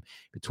front of him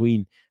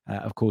between,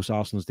 of course,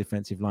 Arsenal's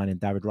defensive line and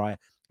David Raya.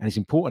 And it's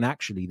important,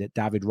 actually, that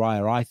David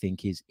Raya, I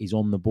think, is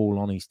on the ball,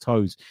 on his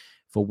toes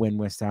for when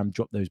West Ham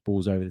drop those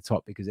balls over the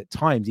top, because at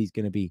times he's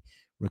going to be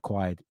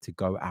required to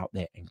go out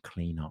there and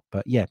clean up.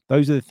 But yeah,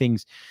 those are the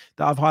things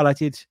that I've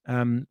highlighted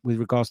with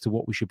regards to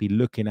what we should be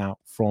looking out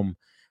from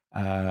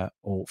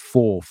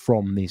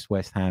from this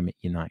West Ham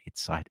United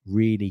side.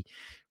 Really,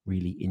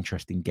 really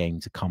interesting game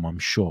to come, I'm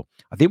sure.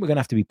 I think we're going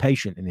to have to be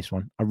patient in this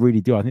one. I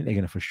really do. I think they're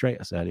going to frustrate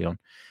us early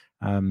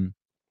on.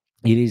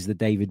 It is the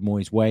David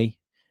Moyes way.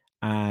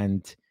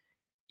 And,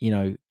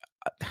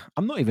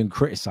 I'm not even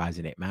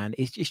criticizing it, man.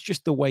 It's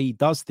just the way he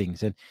does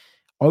things. And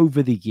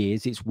over the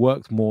years, it's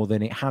worked more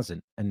than it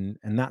hasn't. And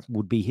that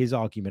would be his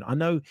argument. I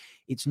know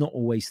it's not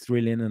always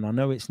thrilling, and I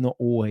know it's not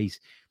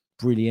always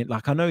brilliant.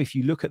 Like, I know if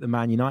you look at the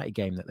Man United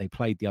game that they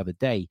played the other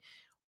day,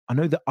 I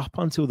know that up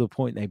until the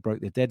point they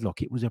broke the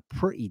deadlock, it was a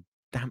pretty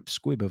damp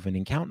squib of an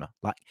encounter.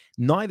 Like,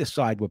 neither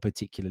side were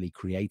particularly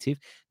creative.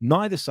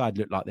 Neither side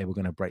looked like they were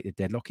going to break the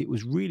deadlock. It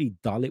was really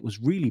dull. It was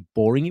really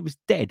boring. It was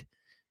dead.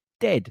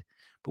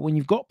 But when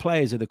you've got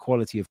players of the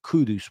quality of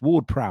Kudus,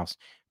 Ward-Prowse,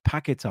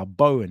 Paquetá,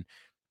 Bowen,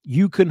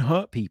 you can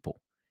hurt people.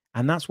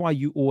 And that's why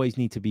you always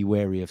need to be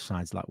wary of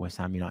sides like West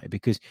Ham United,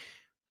 because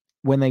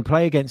when they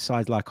play against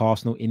sides like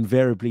Arsenal,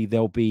 invariably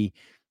they'll be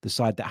the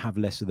side that have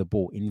less of the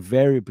ball.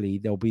 Invariably,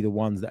 they'll be the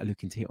ones that are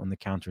looking to hit on the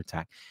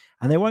counter-attack.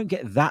 And they won't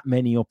get that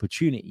many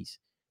opportunities.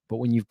 But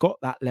when you've got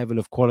that level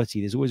of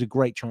quality, there's always a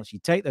great chance you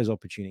take those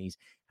opportunities.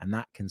 And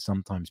that can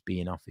sometimes be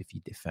enough if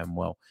you defend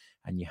well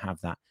and you have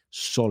that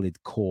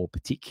solid core,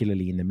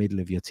 particularly in the middle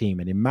of your team.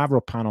 And in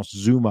Mavropanos,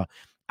 Zuma,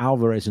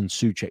 Alvarez and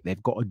Souček,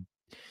 they've got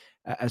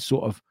a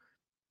sort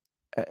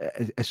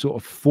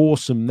of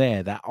foursome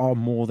there that are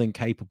more than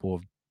capable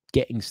of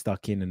getting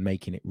stuck in and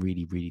making it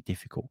really, really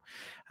difficult.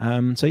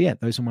 So yeah,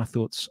 those are my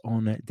thoughts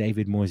on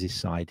David Moyes'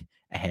 side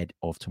ahead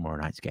of tomorrow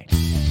night's game.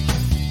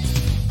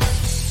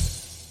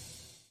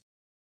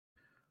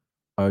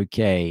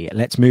 Okay,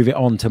 let's move it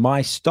on to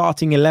my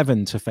starting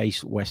 11 to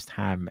face West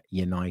Ham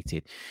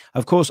United.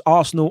 Of course,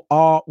 Arsenal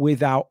are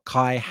without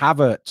Kai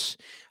Havertz,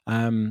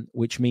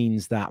 which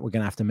means that we're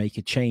going to have to make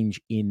a change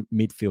in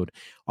midfield.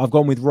 I've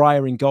gone with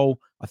Raya in goal.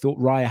 I thought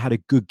Raya had a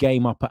good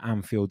game up at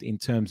Anfield in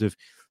terms of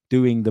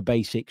doing the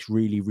basics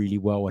really, really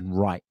well and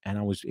right. And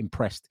I was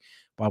impressed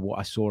by what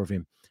I saw of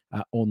him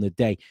on the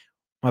day.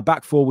 My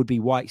back four would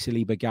be White,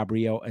 Saliba,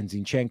 Gabriel, and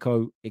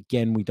Zinchenko.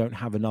 Again, we don't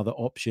have another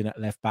option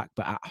at left back,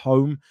 but at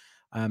home,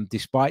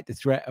 despite the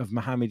threat of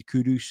Mohamed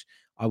Kudus,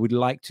 I would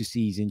like to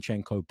see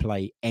Zinchenko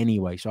play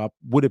anyway. So I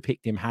would have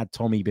picked him had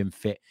Tommy been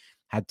fit,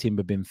 had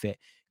Timber been fit,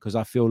 because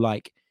I feel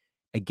like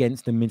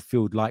against the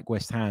midfield like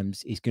West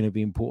Ham's, it's going to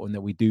be important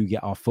that we do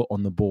get our foot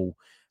on the ball,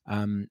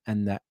 and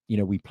that,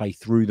 we play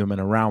through them and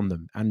around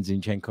them. And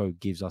Zinchenko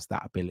gives us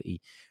that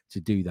ability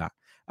to do that.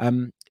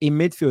 In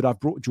midfield, I've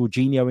brought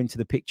Jorginho into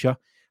the picture,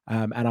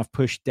 and I've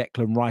pushed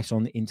Declan Rice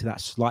on into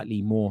that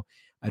slightly more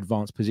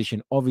advanced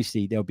position.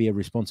 Obviously, there'll be a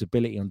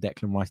responsibility on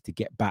Declan Rice to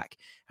get back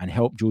and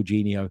help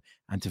Jorginho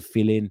and to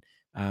fill in,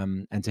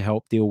 and to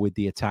help deal with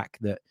the attack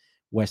that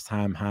West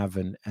Ham have.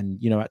 And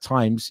at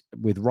times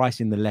with Rice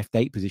in the left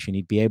 8 position,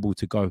 he'd be able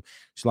to go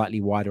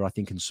slightly wider, I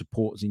think, and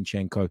support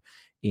Zinchenko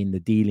in the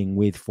dealing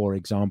with, for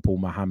example,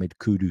 Mohamed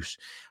Kudus.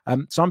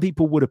 Some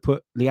people would have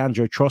put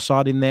Leandro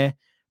Trossard in there,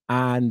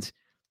 and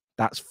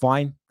that's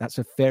fine. That's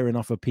a fair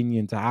enough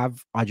opinion to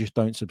have. I just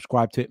don't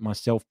subscribe to it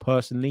myself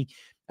personally.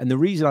 And the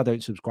reason I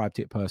don't subscribe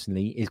to it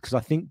personally is because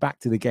I think back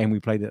to the game we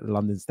played at the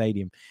London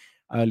Stadium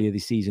earlier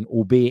this season,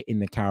 albeit in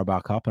the Carabao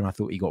Cup, and I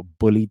thought he got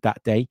bullied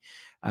that day.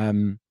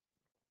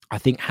 I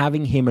think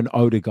having him and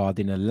Odegaard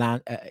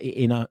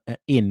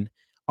in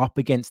up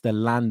against the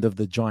land of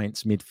the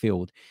Giants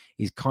midfield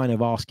is kind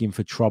of asking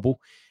for trouble.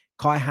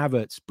 Kai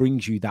Havertz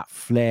brings you that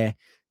flair,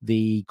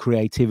 the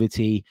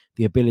creativity,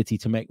 the ability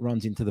to make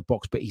runs into the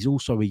box, but he's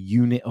also a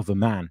unit of a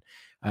man,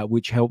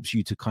 which helps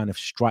you to kind of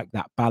strike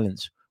that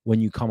balance when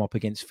you come up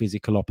against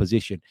physical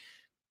opposition.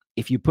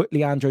 If you put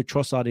Leandro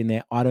Trossard in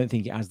there, I don't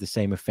think it has the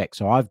same effect.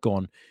 So I've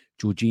gone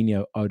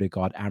Jorginho,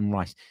 Odegaard, and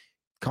Rice.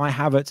 Kai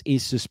Havertz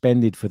is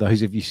suspended, for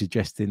those of you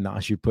suggesting that I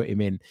should put him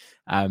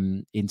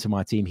into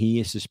my team. He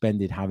is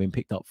suspended, having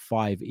picked up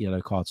 5 yellow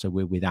cards, so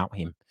we're without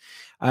him.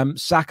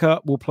 Saka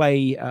will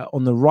play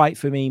on the right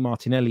for me,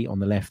 Martinelli on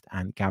the left,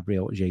 and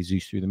Gabriel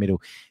Jesus through the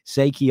middle.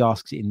 Seiki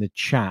asks in the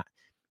chat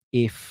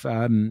if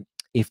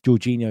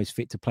Jorginho is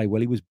fit to play.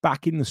 Well, he was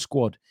back in the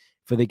squad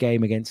for the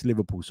game against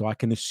Liverpool, so I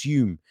can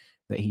assume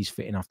that he's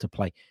fit enough to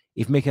play.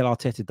 If Mikel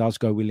Arteta does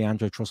go with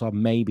Leandro Trossard,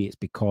 maybe it's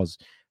because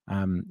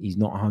he's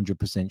not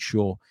 100%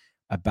 sure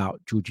about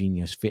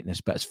Jorginho's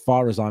fitness. But as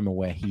far as I'm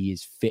aware, he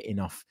is fit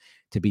enough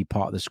to be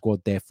part of the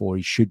squad. Therefore,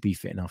 he should be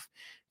fit enough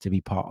to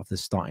be part of the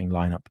starting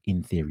lineup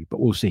in theory.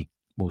 But we'll see.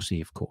 We'll see,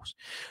 of course.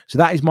 So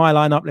that is my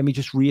lineup. Let me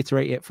just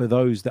reiterate it for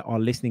those that are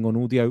listening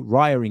on audio.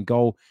 Raya in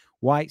goal,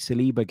 White,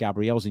 Saliba,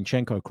 Gabriel,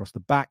 Zinchenko across the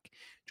back,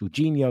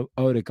 Jorginho,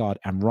 Odegaard,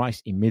 and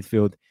Rice in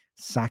midfield.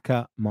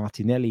 Saka,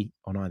 Martinelli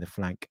on either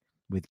flank,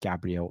 with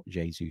Gabriel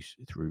Jesus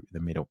through the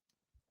middle.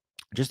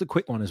 Just a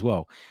quick one as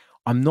well.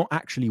 I'm not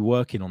actually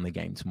working on the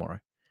game tomorrow.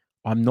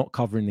 I'm not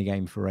covering the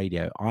game for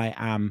radio. I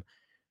am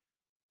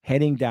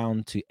heading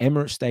down to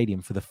Emirates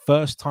Stadium for the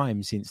first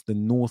time since the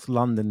North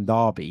London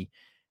derby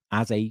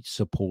as a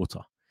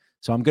supporter.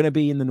 So I'm going to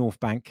be in the North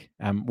Bank,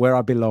 where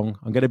I belong.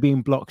 I'm going to be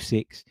in Block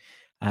 6,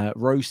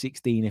 row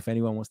 16, if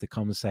anyone wants to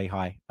come and say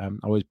hi. I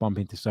always bump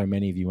into so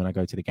many of you when I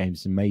go to the games.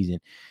 It's amazing.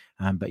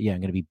 But yeah, I'm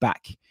going to be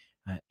back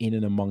in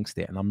and amongst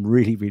it. And I'm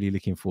really, really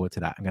looking forward to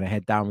that. I'm going to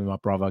head down with my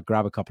brother,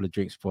 grab a couple of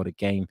drinks before the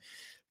game,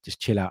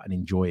 just chill out and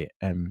enjoy it.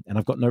 And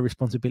I've got no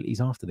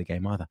responsibilities after the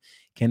game either.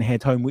 Can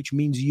head home, which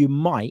means you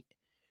might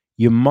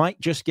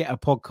just get a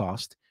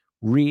podcast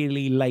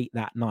really late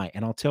that night.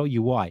 And I'll tell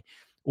you why.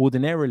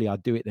 Ordinarily,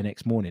 I'd do it the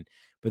next morning.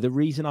 But the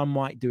reason I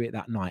might do it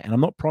that night, and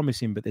I'm not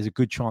promising, but there's a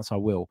good chance I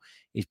will,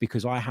 is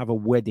because I have a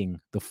wedding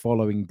the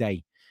following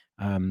day.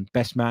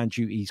 Best man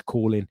duties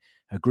calling,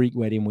 a Greek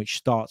wedding, which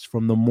starts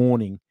from the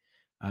morning.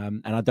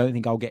 And I don't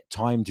think I'll get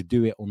time to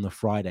do it on the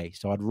Friday.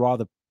 So I'd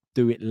rather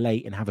do it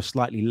late and have a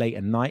slightly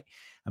later night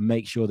and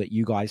make sure that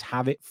you guys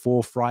have it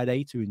for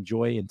Friday to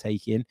enjoy and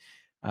take in.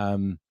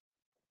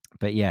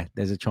 But yeah,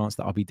 there's a chance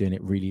that I'll be doing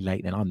it really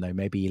late. Then I don't know,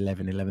 maybe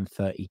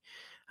 11:30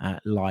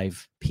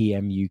 live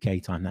PM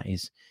UK time, that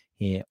is,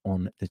 here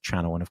on the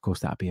channel. And of course,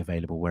 that'll be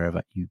available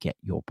wherever you get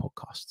your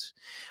podcasts.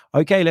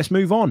 Okay, let's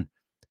move on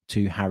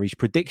to Harry's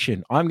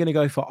prediction. I'm going to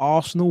go for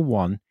Arsenal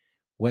 1,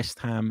 West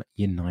Ham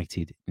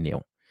United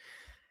 0.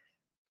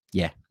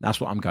 Yeah, that's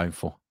what I'm going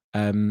for.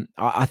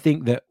 I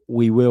think that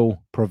we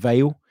will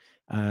prevail.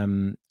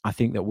 I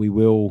think that we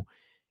will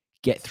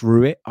get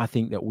through it. I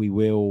think that we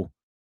will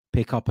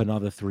pick up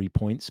another 3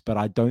 points, but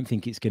I don't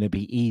think it's going to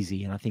be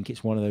easy. And I think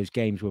it's one of those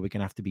games where we're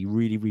going to have to be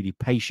really, really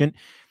patient,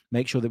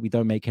 make sure that we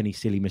don't make any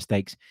silly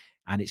mistakes.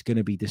 And it's going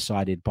to be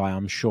decided by,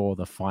 I'm sure,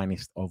 the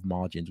finest of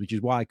margins, which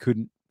is why I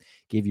couldn't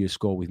give you a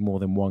score with more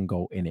than 1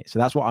 goal in it. So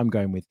that's what I'm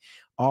going with.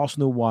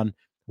 Arsenal 1,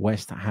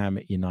 West Ham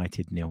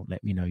United 0.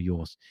 Let me know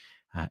yours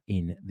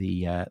in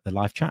the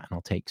live chat, and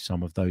I'll take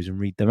some of those and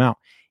read them out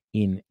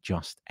in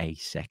just a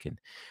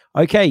second.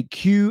 Okay,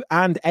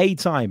 Q&A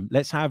time.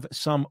 Let's have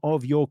some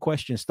of your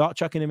questions. Start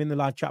chucking them in the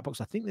live chat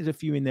box. I think there's a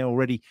few in there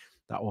already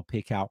that I'll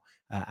pick out,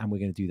 and we're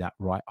going to do that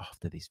right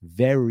after this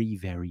very,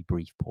 very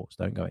brief pause.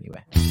 Don't go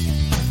anywhere.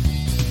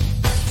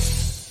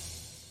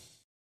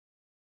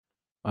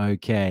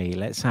 Okay,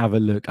 let's have a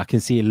look. I can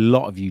see a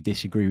lot of you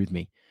disagree with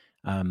me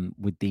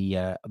with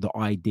the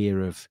idea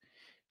of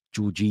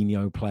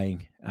Jorginho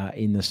playing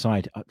in the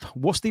side.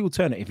 What's the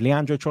alternative?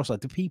 Leandro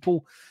Trossard. Do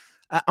people...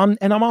 and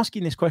I'm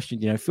asking this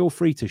question, feel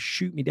free to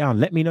shoot me down.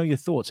 Let me know your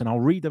thoughts and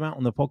I'll read them out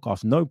on the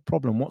podcast. No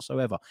problem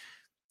whatsoever.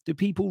 Do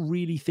people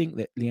really think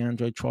that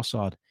Leandro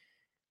Trossard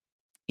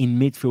in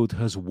midfield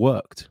has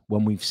worked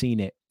when we've seen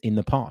it in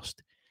the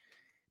past?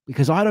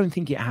 Because I don't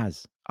think it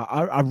has.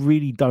 I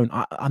really don't.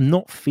 I'm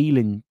not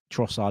feeling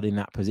Trossard in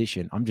that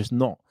position. I'm just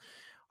not.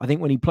 I think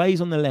when he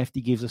plays on the left,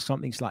 he gives us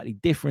something slightly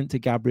different to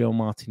Gabriel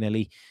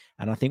Martinelli.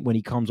 And I think when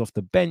he comes off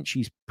the bench,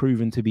 he's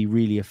proven to be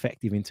really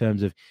effective in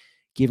terms of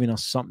giving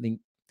us something,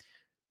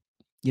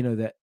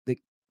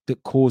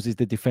 that causes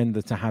the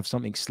defender to have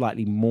something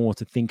slightly more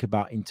to think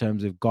about in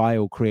terms of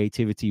guile,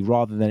 creativity,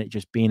 rather than it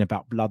just being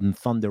about blood and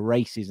thunder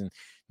races and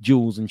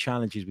duels and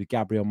challenges with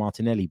Gabriel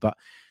Martinelli. But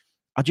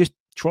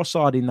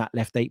Trossard in that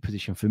left 8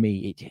 position for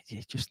me,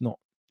 it's just not,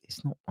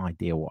 it's not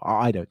ideal.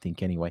 I don't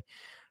think anyway.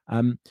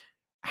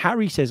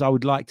 Harry says, I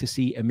would like to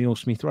see Emile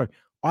Smith-Rowe.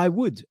 I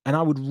would, and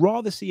I would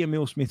rather see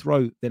Emile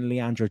Smith-Rowe than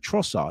Leandro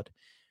Trossard.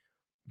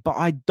 But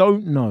I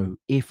don't know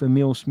if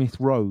Emile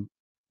Smith-Rowe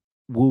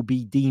will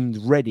be deemed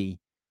ready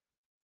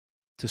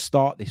to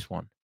start this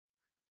one.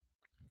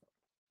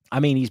 I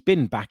mean, he's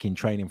been back in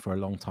training for a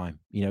long time.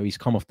 He's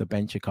come off the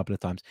bench a couple of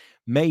times.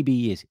 Maybe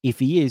he is. If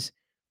he is,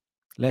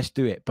 let's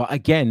do it. But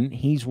again,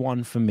 he's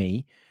one for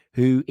me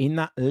who in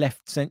that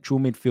left central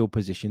midfield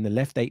position, the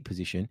left 8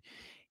 position,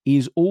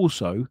 is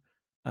also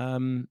a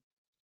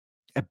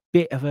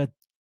bit of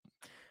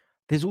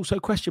there's also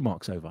question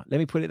marks over. Let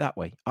me put it that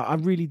way. I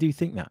really do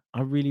think that.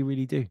 I really,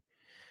 really do.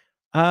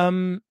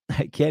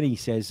 Kenny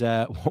says,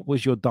 what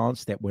was your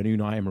dance step when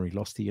Unai Emery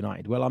lost to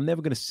United? Well, I'm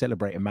never going to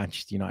celebrate a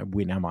Manchester United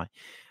win, am I?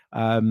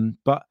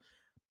 But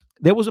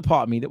there was a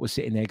part of me that was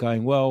sitting there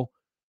going, well,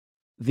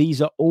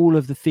 these are all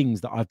of the things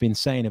that I've been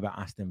saying about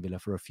Aston Villa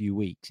for a few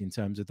weeks in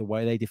terms of the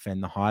way they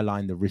defend, the high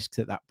line, the risks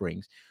that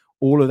brings.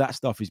 All of that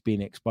stuff is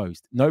being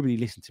exposed. Nobody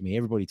listened to me.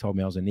 Everybody told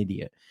me I was an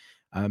idiot.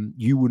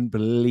 You wouldn't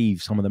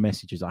believe some of the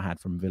messages I had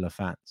from Villa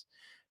fans.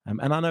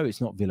 And I know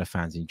it's not Villa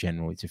fans in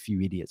general. It's a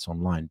few idiots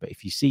online. But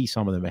if you see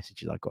some of the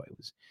messages I got,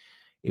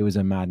 it was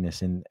a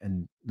madness. And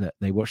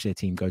they watched their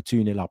team go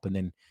 2-0 up and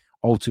then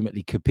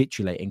ultimately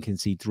capitulate and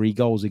concede 3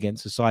 goals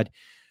against a side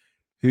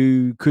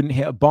who couldn't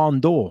hit a barn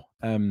door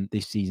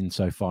this season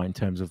so far in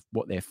terms of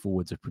what their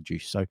forwards have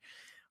produced. So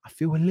I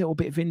feel a little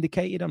bit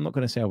vindicated. I'm not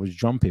going to say I was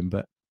jumping,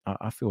 but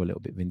I feel a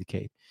little bit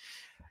vindicated.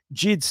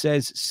 Jid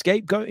says,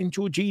 scapegoating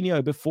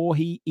Jorginho before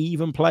he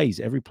even plays.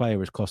 Every player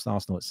has cost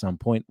Arsenal at some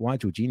point. Why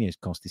Jorginho's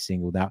cost is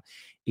singled out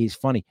is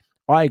funny.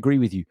 I agree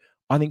with you.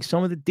 I think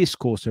some of the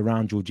discourse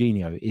around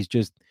Jorginho is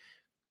just,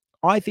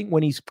 I think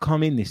when he's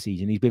come in this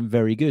season, he's been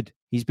very good.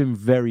 He's been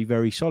very,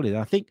 very solid.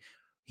 I think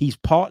he's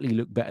partly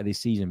looked better this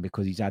season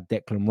because he's had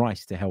Declan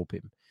Rice to help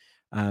him.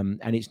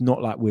 And it's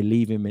not like we're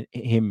leaving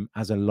him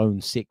as a lone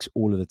 6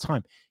 all of the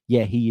time.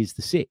 Yeah, he is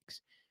the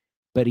 6.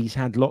 But he's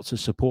had lots of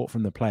support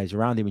from the players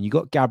around him. And you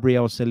got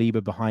Gabriel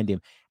Saliba behind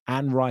him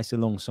and Rice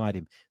alongside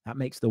him. That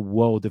makes the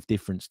world of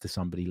difference to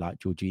somebody like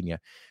Jorginho.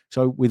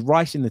 So with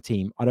Rice in the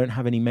team, I don't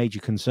have any major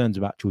concerns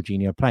about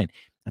Jorginho playing.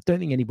 I don't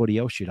think anybody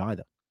else should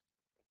either.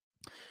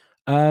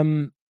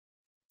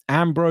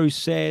 Ambrose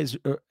says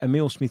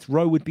Emile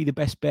Smith-Rowe would be the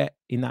best bet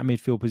in that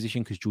midfield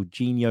position because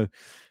Jorginho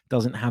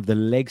doesn't have the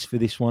legs for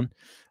this one.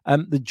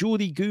 The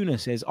Geordie Gooner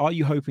says, are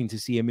you hoping to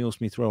see Emile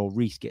Smith-Rowe or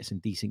Reece get some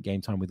decent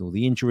game time with all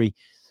the injury?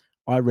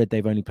 I read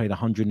they've only played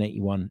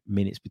 181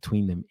 minutes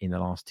between them in the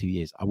last 2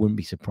 years. I wouldn't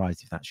be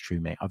surprised if that's true,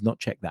 mate. I've not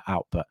checked that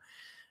out, but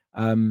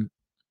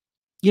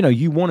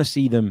you want to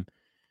see them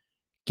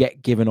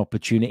get given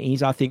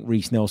opportunities. I think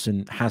Reece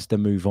Nelson has to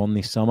move on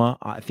this summer.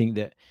 I think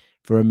that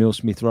for Emile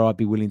Smith-Rowe, I'd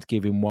be willing to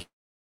give him one.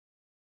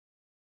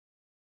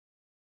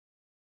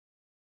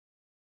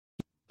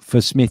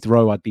 For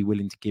Smith-Rowe, I'd be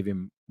willing to give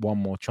him one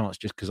more chance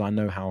just because I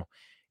know how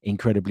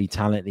incredibly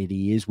talented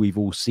he is. We've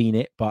all seen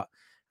it, but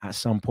at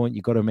some point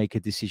you've got to make a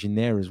decision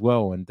there as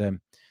well. And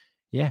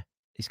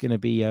it's going to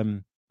be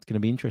interesting. It's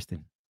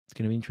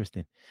going to be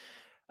interesting.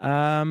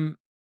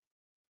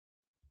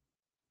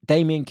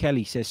 Damien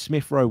Kelly says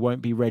Smith-Rowe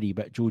won't be ready,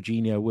 but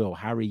Jorginho will.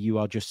 Harry, you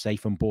are just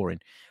safe and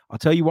boring. I'll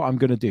tell you what I'm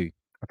going to do.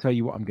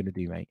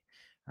 Mate,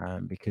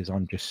 because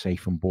I'm just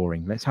safe and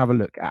boring. Let's have a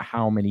look at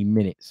how many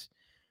minutes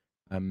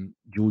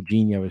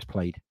Jorginho has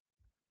played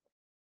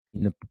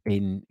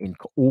in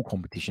all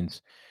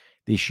competitions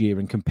this year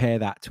and compare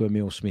that to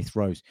Emile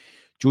Smith-Rowe's.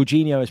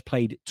 Jorginho has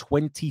played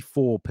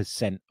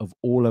 24% of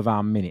all of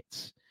our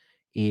minutes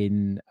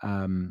in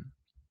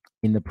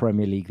the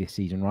Premier League this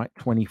season, right?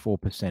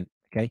 24%,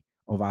 okay,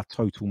 of our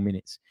total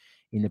minutes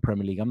in the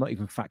Premier League. I'm not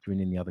even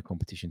factoring in the other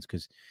competitions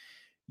because,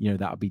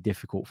 that would be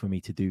difficult for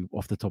me to do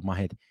off the top of my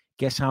head.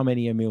 Guess how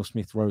many Emile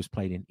Smith-Rowe's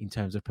played in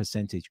terms of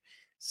percentage?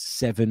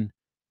 7%.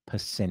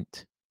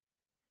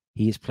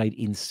 He has played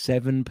in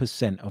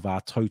 7% of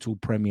our total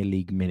Premier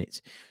League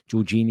minutes.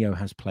 Jorginho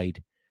has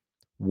played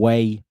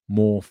way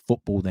more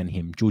football than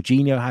him.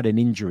 Jorginho had an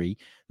injury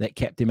that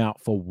kept him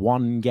out for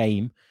one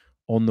game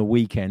on the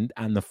weekend,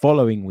 and the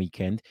following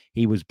weekend,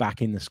 he was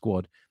back in the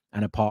squad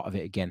and a part of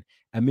it again.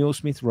 Emile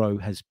Smith-Rowe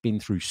has been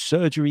through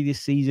surgery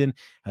this season,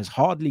 has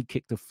hardly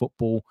kicked a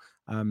football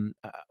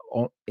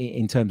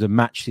in terms of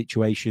match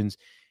situations.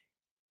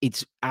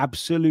 it's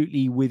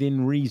absolutely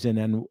within reason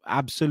and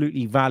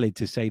absolutely valid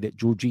to say that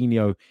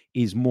Jorginho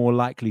is more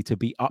likely to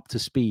be up to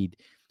speed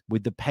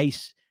with the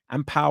pace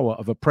and power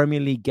of a Premier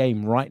League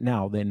game right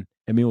now than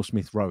Emil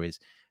Smith-Rowe is.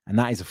 And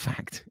that is a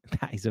fact.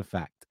 That is a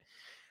fact.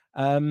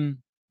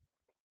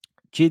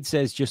 Jid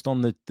says, just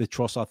on the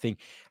Trossard thing,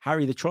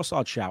 Harry, the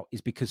Trossard shout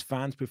is because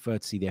fans prefer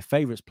to see their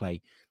favourites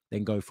play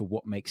than go for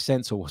what makes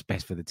sense or what's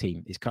best for the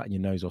team. It's cutting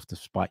your nose off to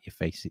spite your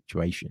face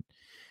situation.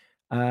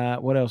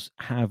 What else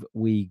have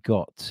we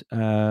got?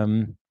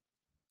 What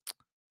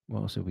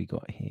else have we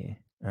got here?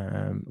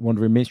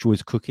 Wandering Minstrel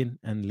is cooking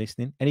and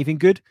listening. Anything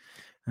good?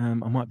 I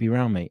might be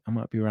around, mate. I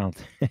might be around.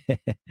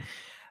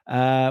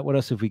 What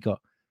else have we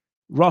got?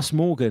 Russ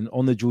Morgan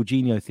on the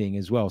Jorginho thing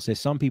as well says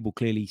some people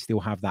clearly still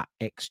have that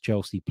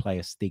ex-Chelsea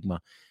player stigma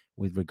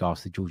with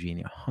regards to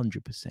Jorginho.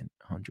 100%.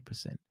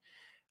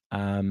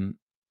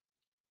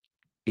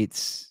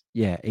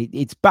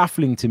 It's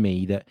baffling to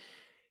me that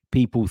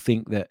people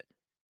think that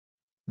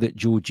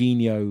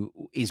Jorginho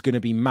is going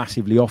to be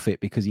massively off it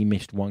because he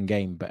missed one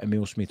game, but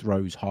Emil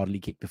Smith-Rowe's hardly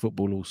kicked the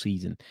football all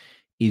season,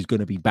 is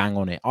going to be bang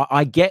on it.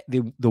 I get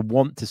the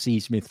want to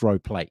see Smith-Rowe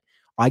play.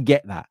 I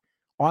get that.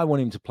 I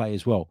want him to play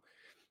as well.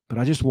 But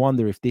I just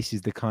wonder if this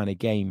is the kind of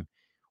game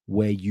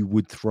where you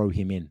would throw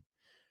him in.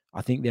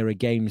 I think there are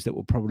games that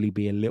will probably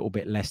be a little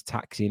bit less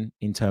taxing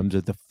in terms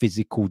of the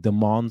physical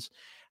demands.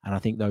 And I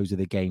think those are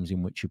the games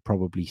in which you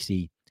probably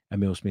see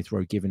Emil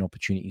Smith-Rowe given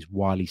opportunities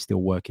while he's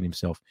still working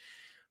himself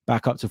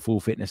back up to full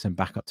fitness and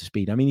back up to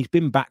speed. I mean, he's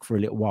been back for a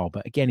little while,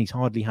 but again, he's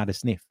hardly had a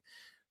sniff.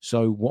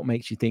 So what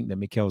makes you think that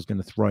Mikel's going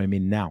to throw him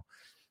in now?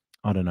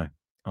 I don't know.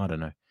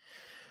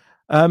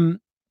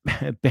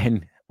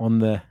 Ben,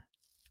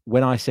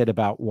 when I said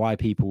about why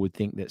people would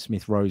think that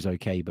Smith-Rowe's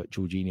okay, but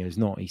Jorginho is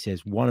not, he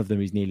says one of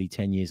them is nearly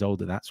 10 years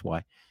older. That's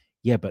why.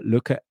 Yeah, but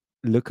look at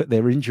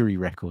their injury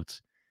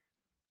records.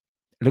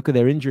 Look at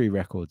their injury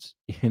records.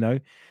 You know,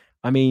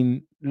 I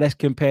mean, let's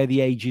compare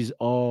the ages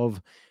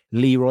of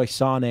Leroy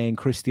Sané and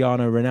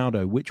Cristiano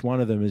Ronaldo. Which one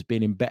of them has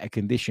been in better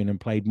condition and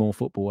played more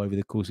football over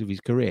the course of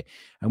his career?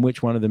 And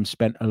which one of them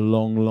spent a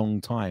long, long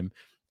time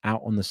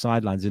out on the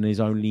sidelines and is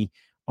only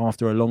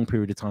after a long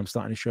period of time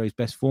starting to show his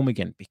best form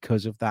again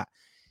because of that?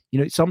 You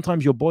know,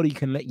 sometimes your body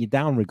can let you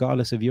down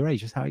regardless of your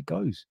age. That's how it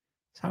goes.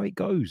 That's how it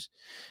goes.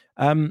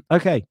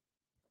 Okay.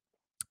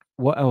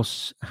 What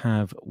else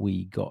have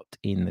we got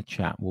in the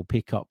chat? We'll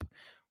pick up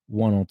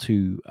one or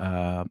two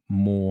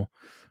more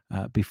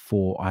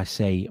before I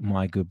say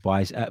my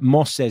goodbyes.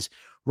 Moss says,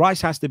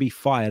 Rice has to be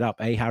fired up,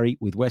 Harry,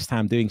 with West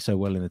Ham doing so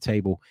well in the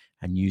table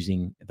and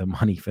using the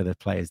money for the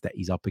players that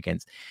he's up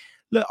against.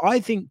 Look, I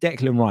think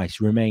Declan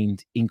Rice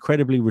remained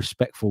incredibly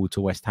respectful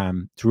to West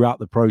Ham throughout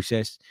the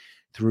process,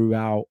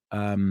 throughout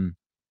the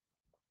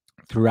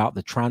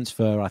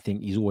transfer. I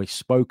think he's always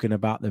spoken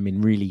about them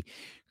in really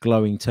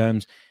glowing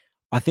terms.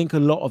 I think a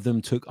lot of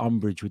them took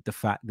umbrage with the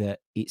fact that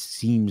it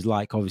seems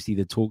like obviously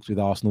the talks with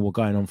Arsenal were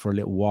going on for a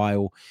little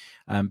while.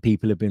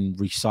 People have been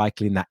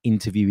recycling that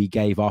interview he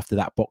gave after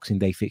that Boxing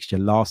Day fixture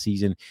last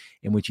season,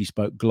 in which he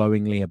spoke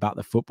glowingly about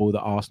the football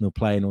that Arsenal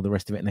play and all the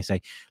rest of it. And they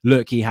say,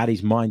 look, he had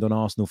his mind on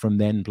Arsenal from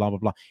then, blah, blah,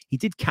 blah. He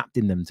did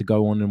captain them to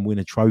go on and win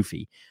a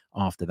trophy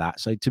after that.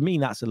 So to me,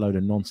 that's a load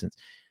of nonsense.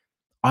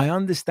 I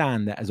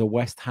understand that as a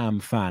West Ham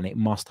fan, it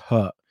must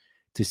hurt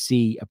to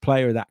see a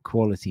player of that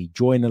quality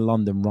join a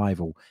London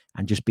rival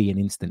and just be an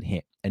instant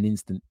hit, an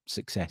instant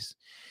success.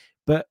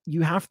 But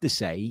you have to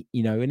say,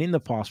 you know, and in the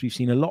past, we've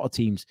seen a lot of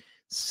teams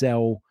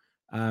sell,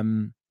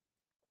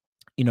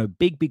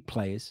 big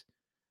players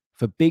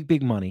for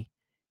big money,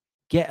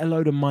 get a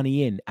load of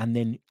money in, and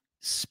then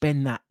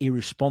spend that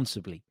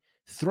irresponsibly,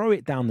 throw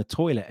it down the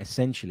toilet,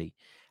 essentially,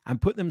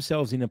 and put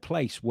themselves in a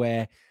place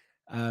where,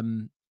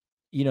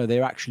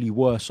 they're actually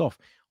worse off.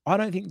 I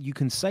don't think you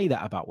can say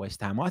that about West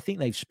Ham. I think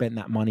they've spent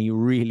that money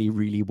really,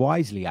 really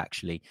wisely,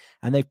 actually.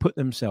 And they've put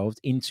themselves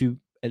into,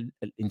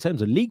 in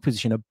terms of league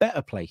position, a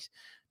better place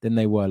than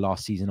they were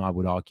last season, I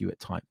would argue at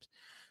times.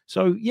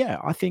 So, yeah,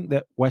 I think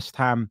that West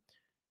Ham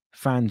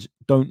fans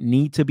don't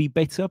need to be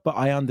bitter, but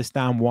I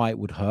understand why it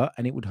would hurt.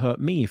 And it would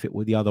hurt me if it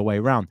were the other way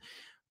around.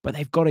 But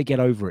they've got to get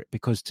over it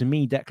because to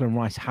me, Declan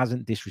Rice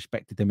hasn't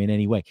disrespected them in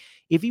any way.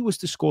 If he was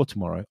to score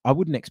tomorrow, I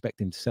wouldn't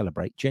expect him to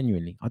celebrate.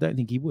 Genuinely, I don't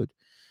think he would.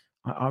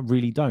 I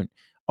really don't.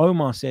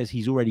 Omar says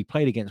he's already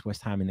played against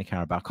West Ham in the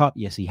Carabao Cup.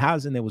 Yes, he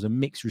has. And there was a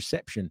mixed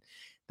reception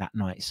that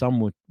night. Some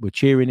were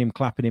cheering him,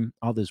 clapping him.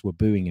 Others were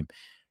booing him.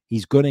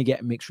 He's going to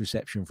get mixed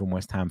reception from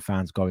West Ham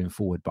fans going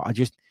forward. But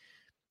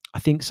I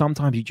think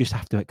sometimes you just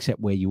have to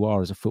accept where you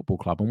are as a football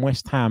club. And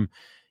West Ham,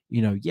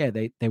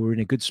 they were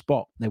in a good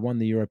spot. They won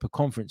the Europa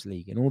Conference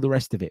League and all the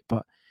rest of it.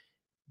 But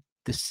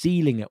the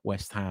ceiling at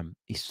West Ham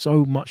is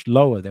so much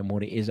lower than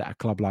what it is at a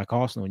club like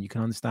Arsenal. And you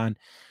can understand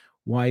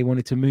why he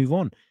wanted to move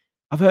on.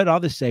 I've heard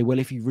others say, well,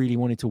 if he really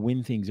wanted to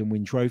win things and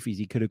win trophies,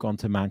 he could have gone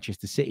to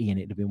Manchester City and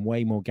it'd have been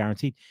way more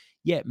guaranteed.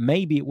 Yeah,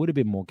 maybe it would have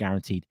been more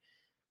guaranteed.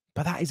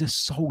 But that is a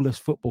soulless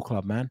football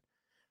club, man.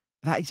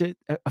 That is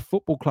a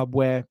football club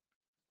where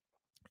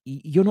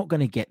you're not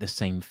going to get the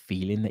same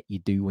feeling that you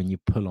do when you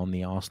pull on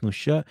the Arsenal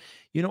shirt.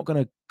 You're not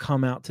going to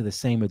come out to the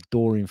same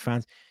adoring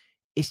fans.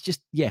 It's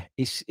just, yeah,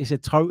 it's a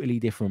totally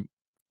different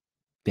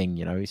thing,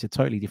 it's a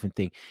totally different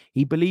thing.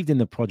 He believed in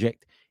the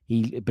project.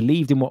 He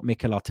believed in what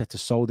Mikel Arteta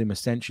sold him,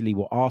 essentially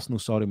what Arsenal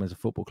sold him as a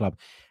football club,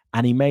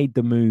 and he made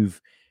the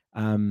move.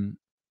 And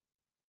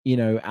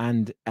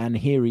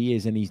here he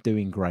is, and he's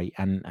doing great,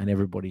 and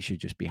everybody should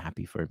just be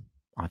happy for him,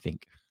 I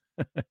think.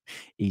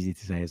 Easy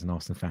to say as an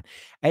Arsenal fan.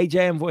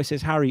 AJM Voice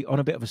says, Harry, on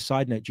a bit of a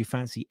side note, do you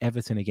fancy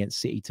Everton against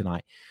City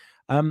tonight?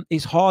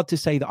 It's hard to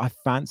say that I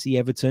fancy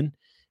Everton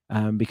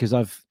because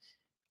I've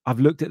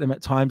looked at them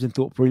at times and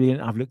thought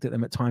brilliant. I've looked at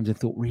them at times and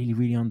thought really,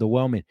 really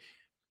underwhelming.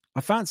 I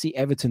fancy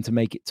Everton to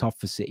make it tough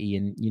for City,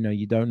 and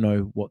you don't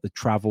know what the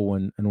travel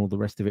and all the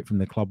rest of it from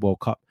the Club World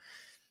Cup,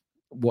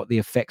 what the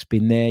effect's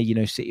been there.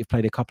 City have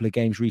played a couple of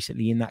games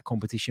recently in that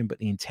competition, but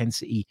the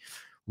intensity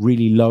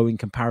really low in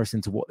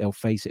comparison to what they'll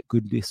face at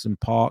Goodison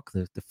Park,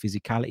 the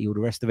physicality, all the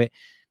rest of it.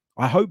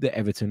 I hope that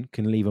Everton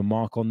can leave a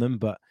mark on them,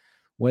 but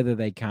whether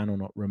they can or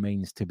not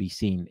remains to be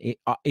seen.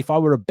 If I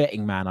were a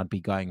betting man, I'd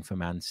be going for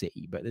Man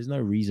City, but there's no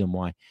reason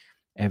why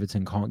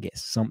Everton can't get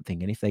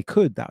something. And if they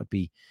could, that would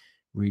be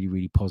really,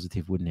 really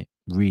positive, wouldn't it?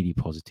 Really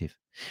positive.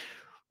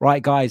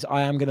 Right, guys,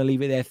 I am going to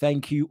leave it there.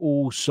 Thank you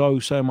all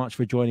so much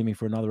for joining me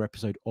for another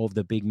episode of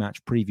the Big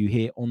Match Preview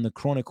here on the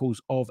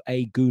Chronicles of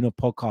a Gooner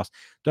podcast.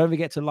 Don't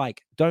forget to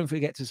like. Don't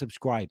forget to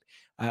subscribe.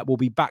 We'll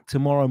be back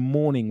tomorrow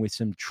morning with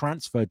some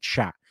transfer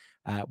chat.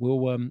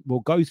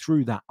 We'll go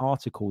through that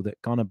article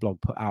that Gunner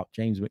Blog put out,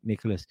 James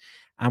McNicholas,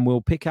 and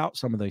we'll pick out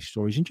some of those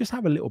stories and just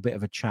have a little bit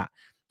of a chat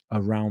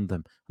around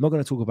them. I'm not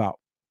going to talk about,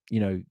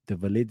 the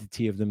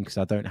validity of them because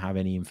I don't have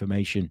any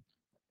information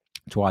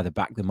to either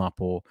back them up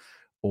or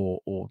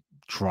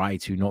try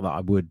to, not that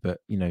I would, but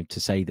to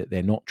say that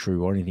they're not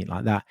true or anything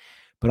like that.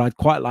 But I'd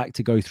quite like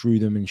to go through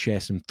them and share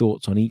some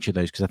thoughts on each of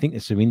those because I think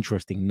there's some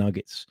interesting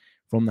nuggets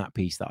from that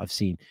piece that I've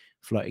seen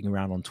floating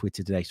around on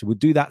Twitter today. So we'll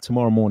do that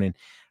tomorrow morning.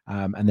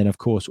 And then, of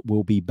course,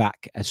 we'll be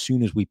back as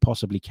soon as we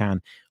possibly can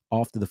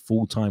after the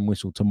full-time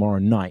whistle tomorrow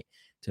night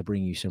to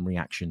bring you some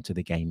reaction to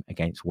the game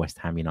against West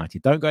Ham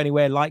United. Don't go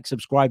anywhere. Like,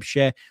 subscribe,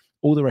 share,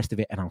 all the rest of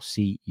it. And I'll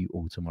see you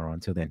all tomorrow.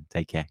 Until then,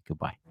 take care.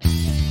 Goodbye.